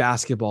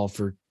basketball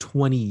for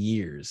 20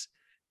 years,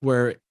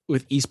 where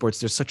with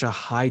esports there's such a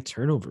high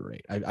turnover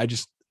rate.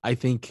 I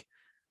think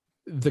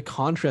the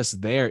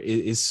contrast there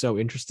is so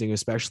interesting,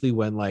 especially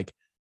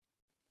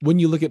when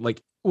you look at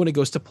like when it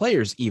goes to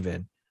players.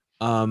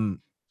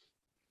 Um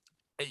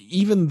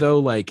even though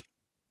like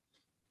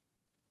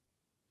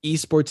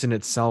esports in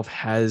itself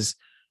has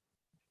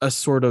a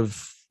sort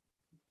of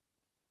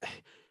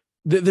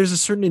there's a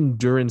certain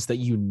endurance that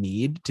you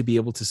need to be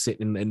able to sit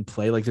and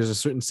play. Like there's a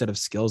certain set of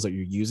skills that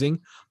you're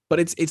using, but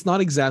it's not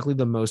exactly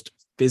the most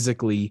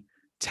physically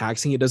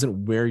taxing. It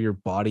doesn't wear your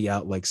body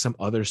out like some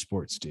other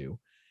sports do.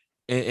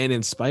 And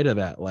in spite of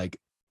that, like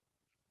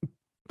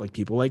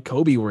people like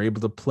Kobe were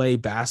able to play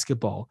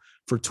basketball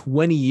for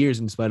 20 years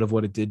in spite of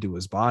what it did to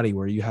his body,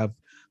 where you have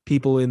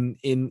people in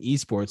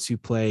esports who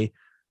play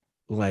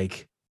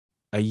like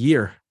a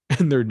year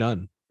and they're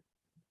done.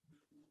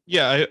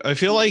 Yeah, I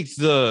feel like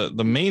the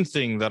main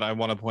thing that I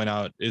want to point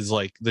out is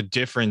like the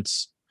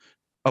difference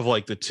of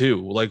like the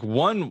two. Like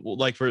one,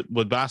 like for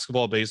with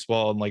basketball,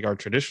 baseball, and like our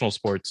traditional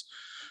sports,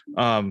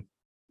 um,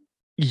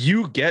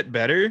 you get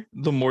better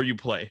the more you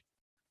play,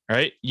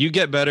 right? You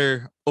get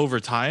better over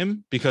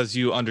time because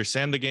you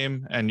understand the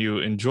game and you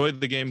enjoy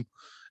the game,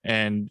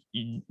 and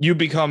you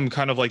become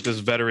kind of like this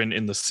veteran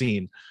in the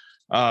scene.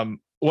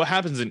 What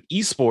happens in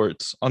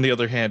esports, on the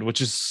other hand,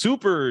 which is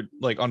super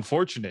like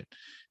unfortunate,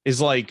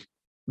 is like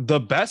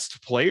the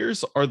best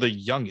players are the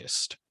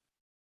youngest.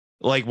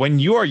 Like when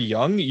you are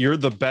young, you're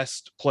the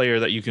best player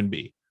that you can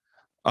be.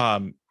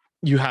 Um,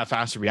 you have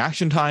faster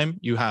reaction time.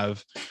 You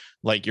have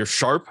like you're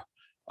sharp.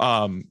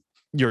 Um,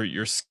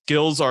 your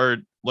skills are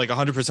like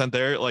 100%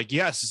 there. Like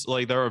yes,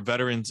 like there are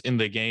veterans in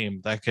the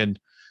game that can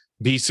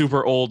be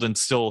super old and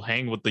still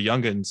hang with the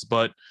youngins,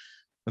 but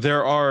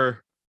there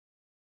are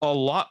a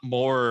lot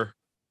more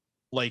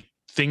like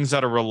things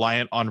that are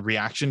reliant on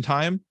reaction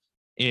time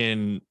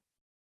in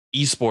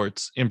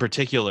esports in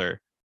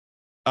particular,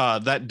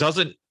 that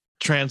doesn't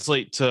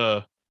translate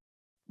to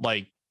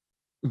like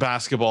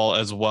basketball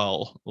as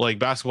well, like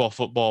basketball,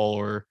 football,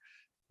 or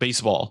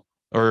baseball,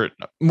 or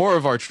more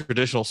of our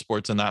traditional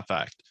sports in that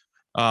fact.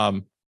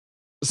 Um,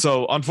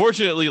 so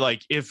unfortunately,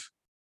 like if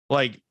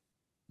like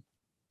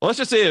let's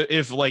just say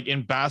if like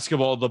in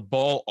basketball the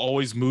ball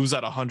always moves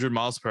at 100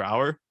 miles per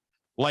hour,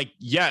 like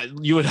yeah,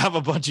 you would have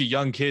a bunch of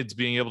young kids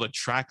being able to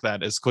track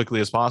that as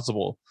quickly as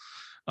possible.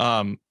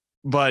 Um,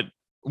 but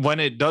when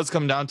it does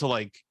come down to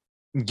like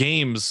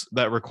games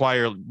that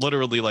require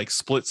literally like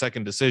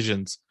split-second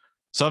decisions,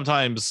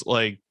 sometimes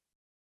like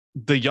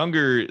the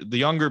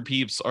younger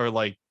peeps are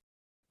like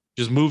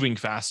just moving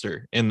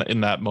faster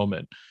in that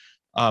moment.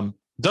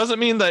 Doesn't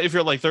mean that if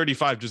you're like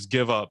 35 just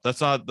give up.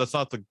 That's not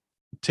the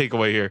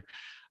takeaway here.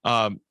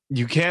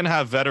 You can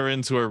have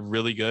veterans who are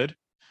really good.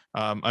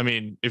 I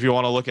mean, if you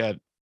want to look at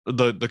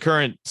the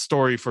current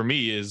story for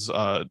me is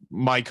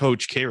my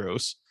coach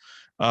Kairos.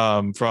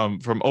 from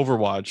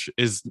Overwatch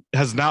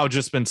has now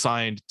just been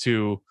signed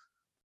to,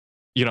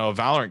 you know, a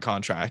Valorant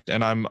contract,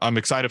 and I'm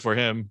excited for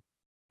him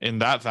in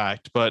that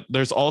fact. But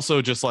there's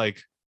also just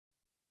like,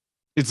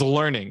 it's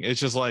learning. It's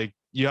just like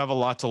you have a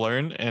lot to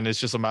learn, and it's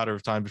just a matter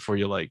of time before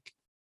you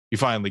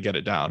finally get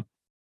it down.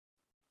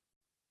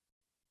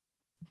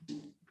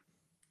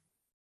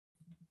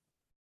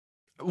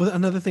 Well,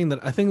 another thing that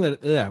I think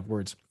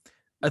that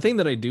I think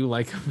that I do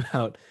like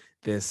about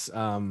this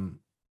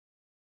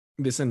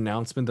this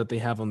announcement that they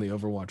have on the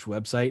Overwatch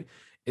website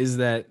is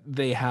that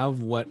they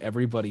have what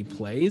everybody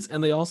plays,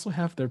 and they also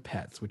have their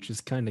pets, which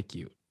is kind of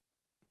cute.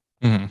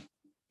 Mm-hmm.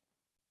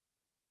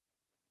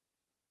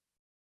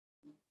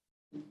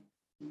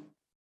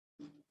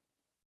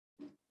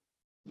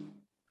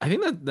 I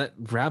think that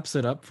wraps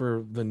it up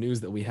for the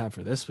news that we have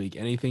for this week.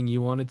 Anything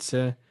you wanted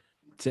to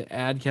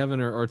add, Kevin,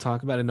 or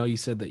talk about? I know you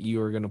said that you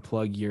were going to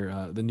plug your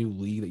the new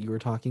league that you were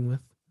talking with.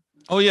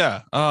 Oh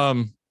yeah.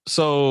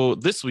 So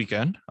this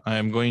weekend I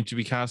am going to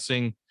be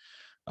casting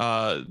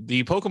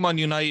the Pokemon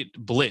Unite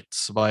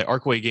Blitz by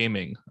Arcway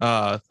Gaming.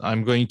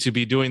 I'm going to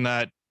be doing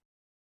that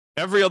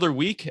every other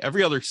week,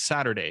 every other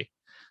Saturday.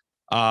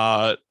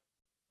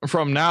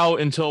 From now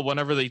until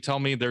whenever they tell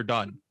me they're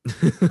done.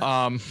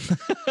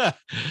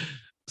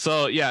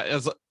 So yeah,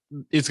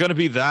 it's going to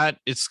be that.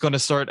 It's going to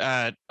start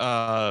at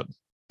the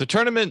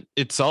tournament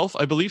itself,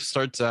 I believe,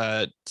 starts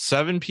at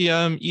 7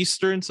 p.m.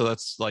 Eastern, so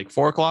that's like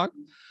 4 o'clock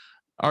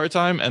our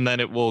time, and then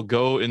it will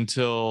go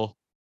until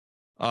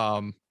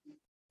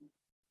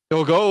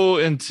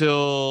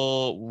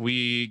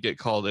we get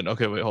called in.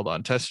 Okay, wait, hold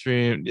on. Test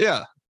stream,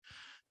 yeah.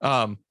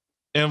 And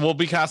we'll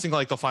be casting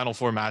like the final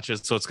 4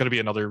 matches, so it's going to be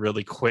another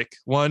really quick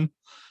one,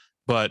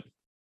 but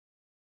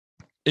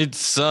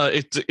it's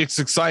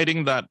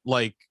exciting that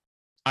like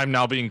I'm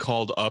now being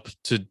called up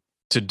to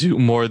do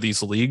more of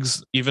these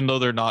leagues, even though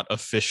they're not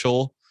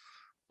official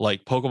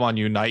like Pokemon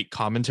Unite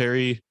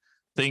commentary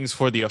things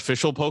for the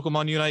official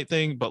Pokemon Unite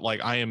thing, but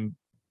like I am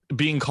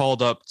being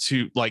called up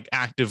to like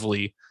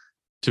actively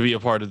to be a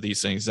part of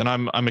these things, and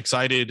I'm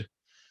excited,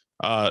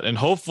 and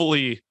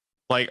hopefully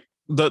like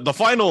the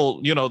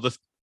final, you know, the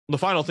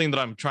final thing that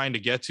I'm trying to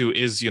get to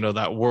is, you know,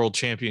 that World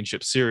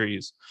Championship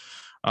series.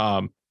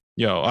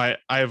 You know, I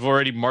have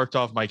already marked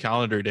off my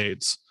calendar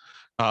dates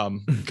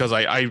because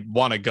I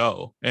want to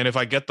go, and if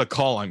I get the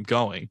call, I'm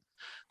going.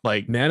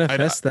 Like,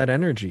 manifest that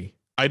energy.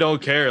 I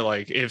don't care.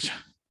 Like if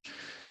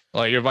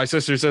my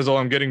sister says, "Oh,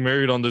 I'm getting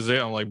married on this day,"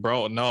 I'm like,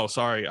 "Bro, no,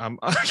 sorry, I'm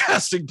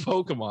casting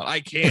Pokemon. I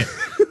can't."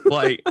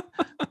 Like,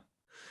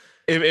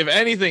 if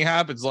anything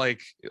happens,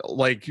 like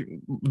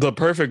the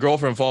perfect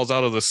girlfriend falls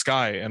out of the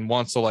sky and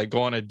wants to like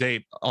go on a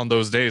date on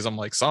those days, I'm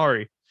like,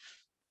 sorry,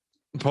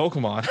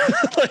 Pokemon.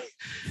 Like,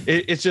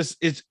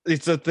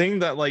 it's a thing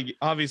that like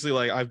obviously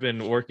like I've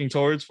been working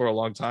towards for a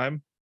long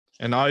time,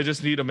 and now I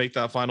just need to make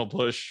that final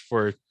push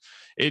for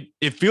it.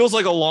 It feels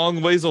like a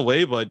long ways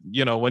away, but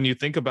you know, when you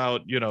think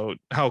about, you know,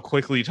 how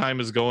quickly time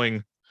is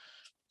going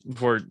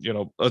for, you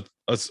know,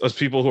 us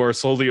people who are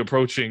slowly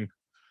approaching,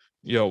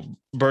 you know,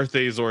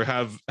 birthdays or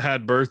have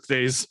had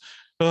birthdays,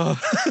 uh,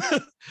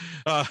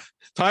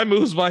 time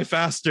moves by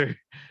faster.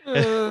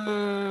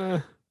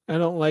 I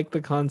don't like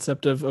the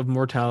concept of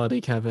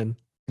mortality, Kevin.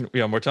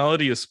 Yeah,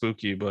 mortality is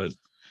spooky, but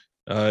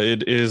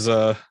it is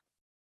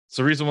it's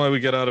the reason why we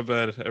get out of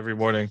bed every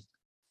morning.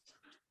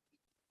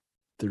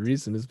 The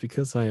reason is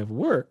because I have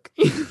work.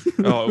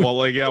 Oh, well,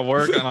 like, yeah,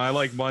 work, and I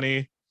like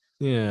money.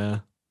 Yeah.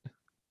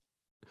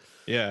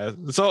 Yeah.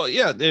 So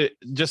yeah,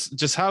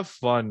 just have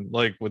fun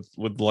like with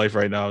life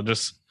right now.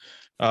 Just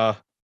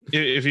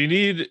if you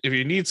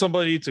need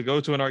somebody to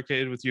go to an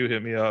arcade with you,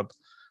 hit me up.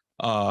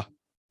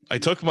 I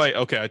took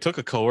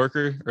a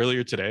coworker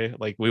earlier today.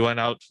 Like we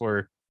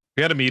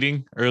had a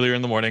meeting earlier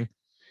in the morning.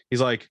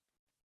 He's like,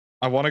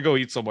 I want to go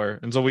eat somewhere.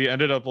 And so we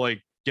ended up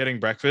like getting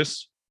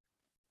breakfast.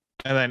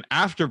 And then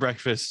after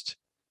breakfast,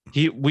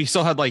 we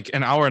still had like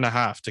an hour and a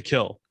half to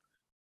kill.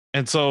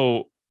 And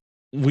so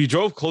we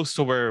drove close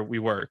to where we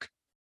work,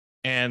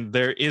 and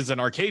there is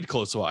an arcade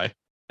close by.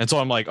 And so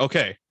I'm like,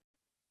 okay,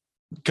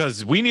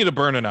 because we need to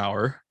burn an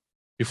hour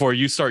before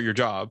you start your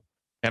job,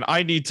 and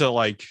I need to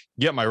like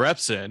get my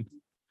reps in.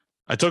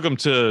 I took him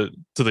to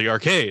the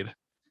arcade,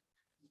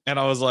 and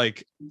I was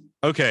like,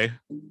 okay,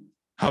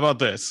 how about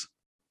this?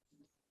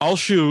 I'll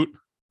shoot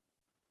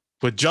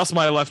with just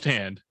my left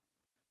hand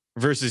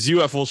versus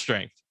you at full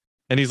strength.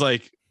 And he's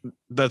like,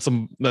 that's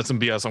some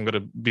BS. I'm gonna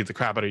beat the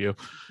crap out of you.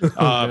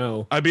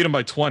 No. I beat him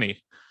by 20.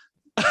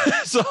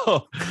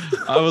 So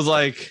I was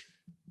like,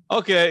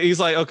 okay. He's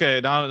like,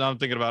 okay, now I'm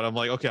thinking about it. I'm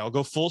like, okay, I'll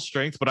go full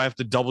strength, but I have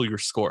to double your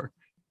score.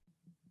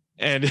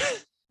 And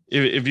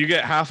if you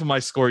get half of my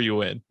score, you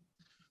win.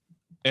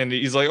 And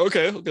he's like,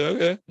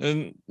 okay.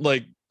 And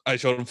like I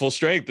showed him full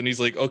strength, and he's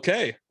like,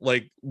 okay,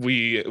 like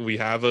we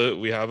have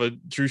a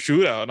true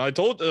shootout. And I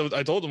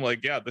told him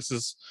like, yeah, this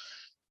is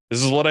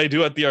what I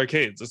do at the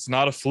arcades. It's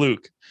not a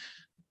fluke.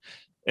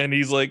 And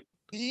he's like,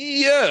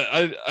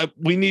 Yeah,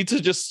 we need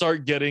to just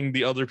start getting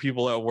the other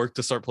people at work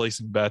to start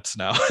placing bets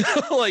now.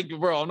 Like,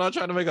 bro, I'm not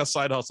trying to make a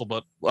side hustle,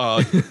 but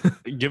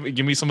give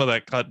me some of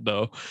that cut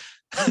though.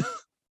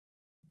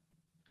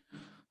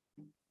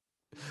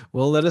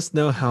 Well, let us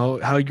know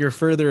how your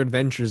further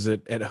adventures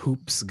at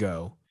Hoops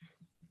go.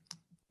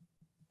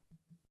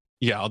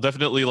 Yeah, I'll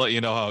definitely let you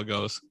know how it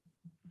goes.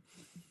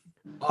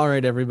 All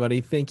right,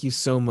 everybody. Thank you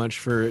so much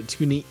for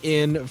tuning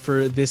in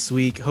for this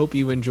week. Hope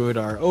you enjoyed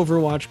our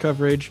Overwatch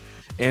coverage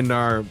and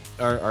our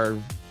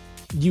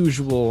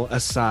usual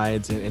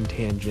asides and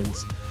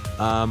tangents.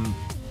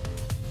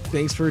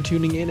 Thanks for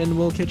tuning in, and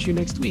we'll catch you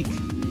next week.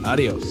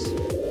 Adios.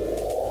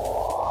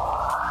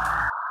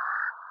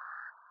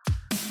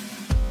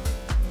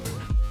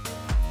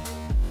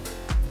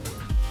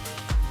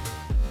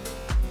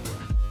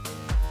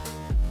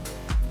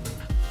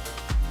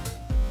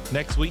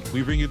 Next week,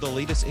 we bring you the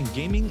latest in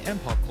gaming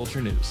and pop culture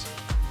news.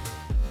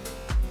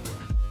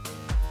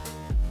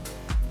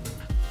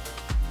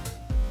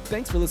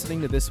 Thanks for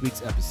listening to this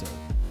week's episode.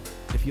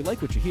 If you like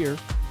what you hear,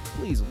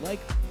 please like,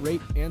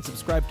 rate, and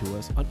subscribe to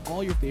us on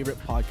all your favorite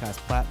podcast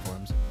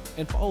platforms,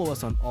 and follow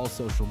us on all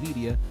social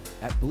media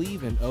at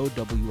Believe in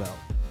OWL.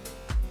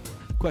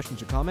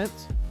 Questions or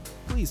comments?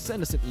 Please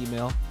send us an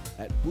email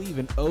at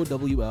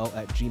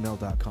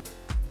believeinowl@gmail.com.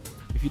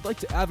 If you'd like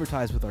to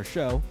advertise with our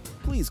show,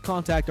 please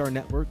contact our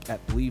network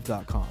at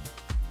Believe.com.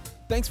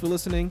 Thanks for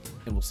listening,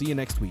 and we'll see you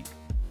next week.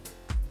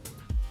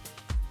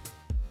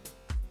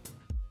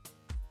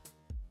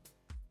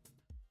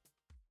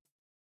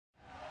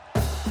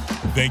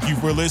 Thank you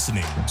for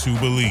listening to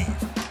Believe.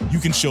 You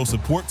can show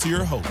support to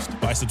your host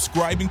by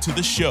subscribing to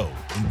the show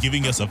and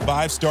giving us a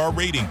 5-star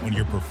rating on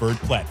your preferred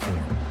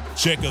platform.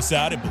 Check us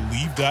out at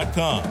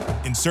Believe.com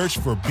and search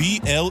for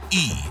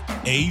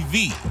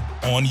BLEAV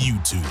on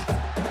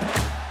YouTube.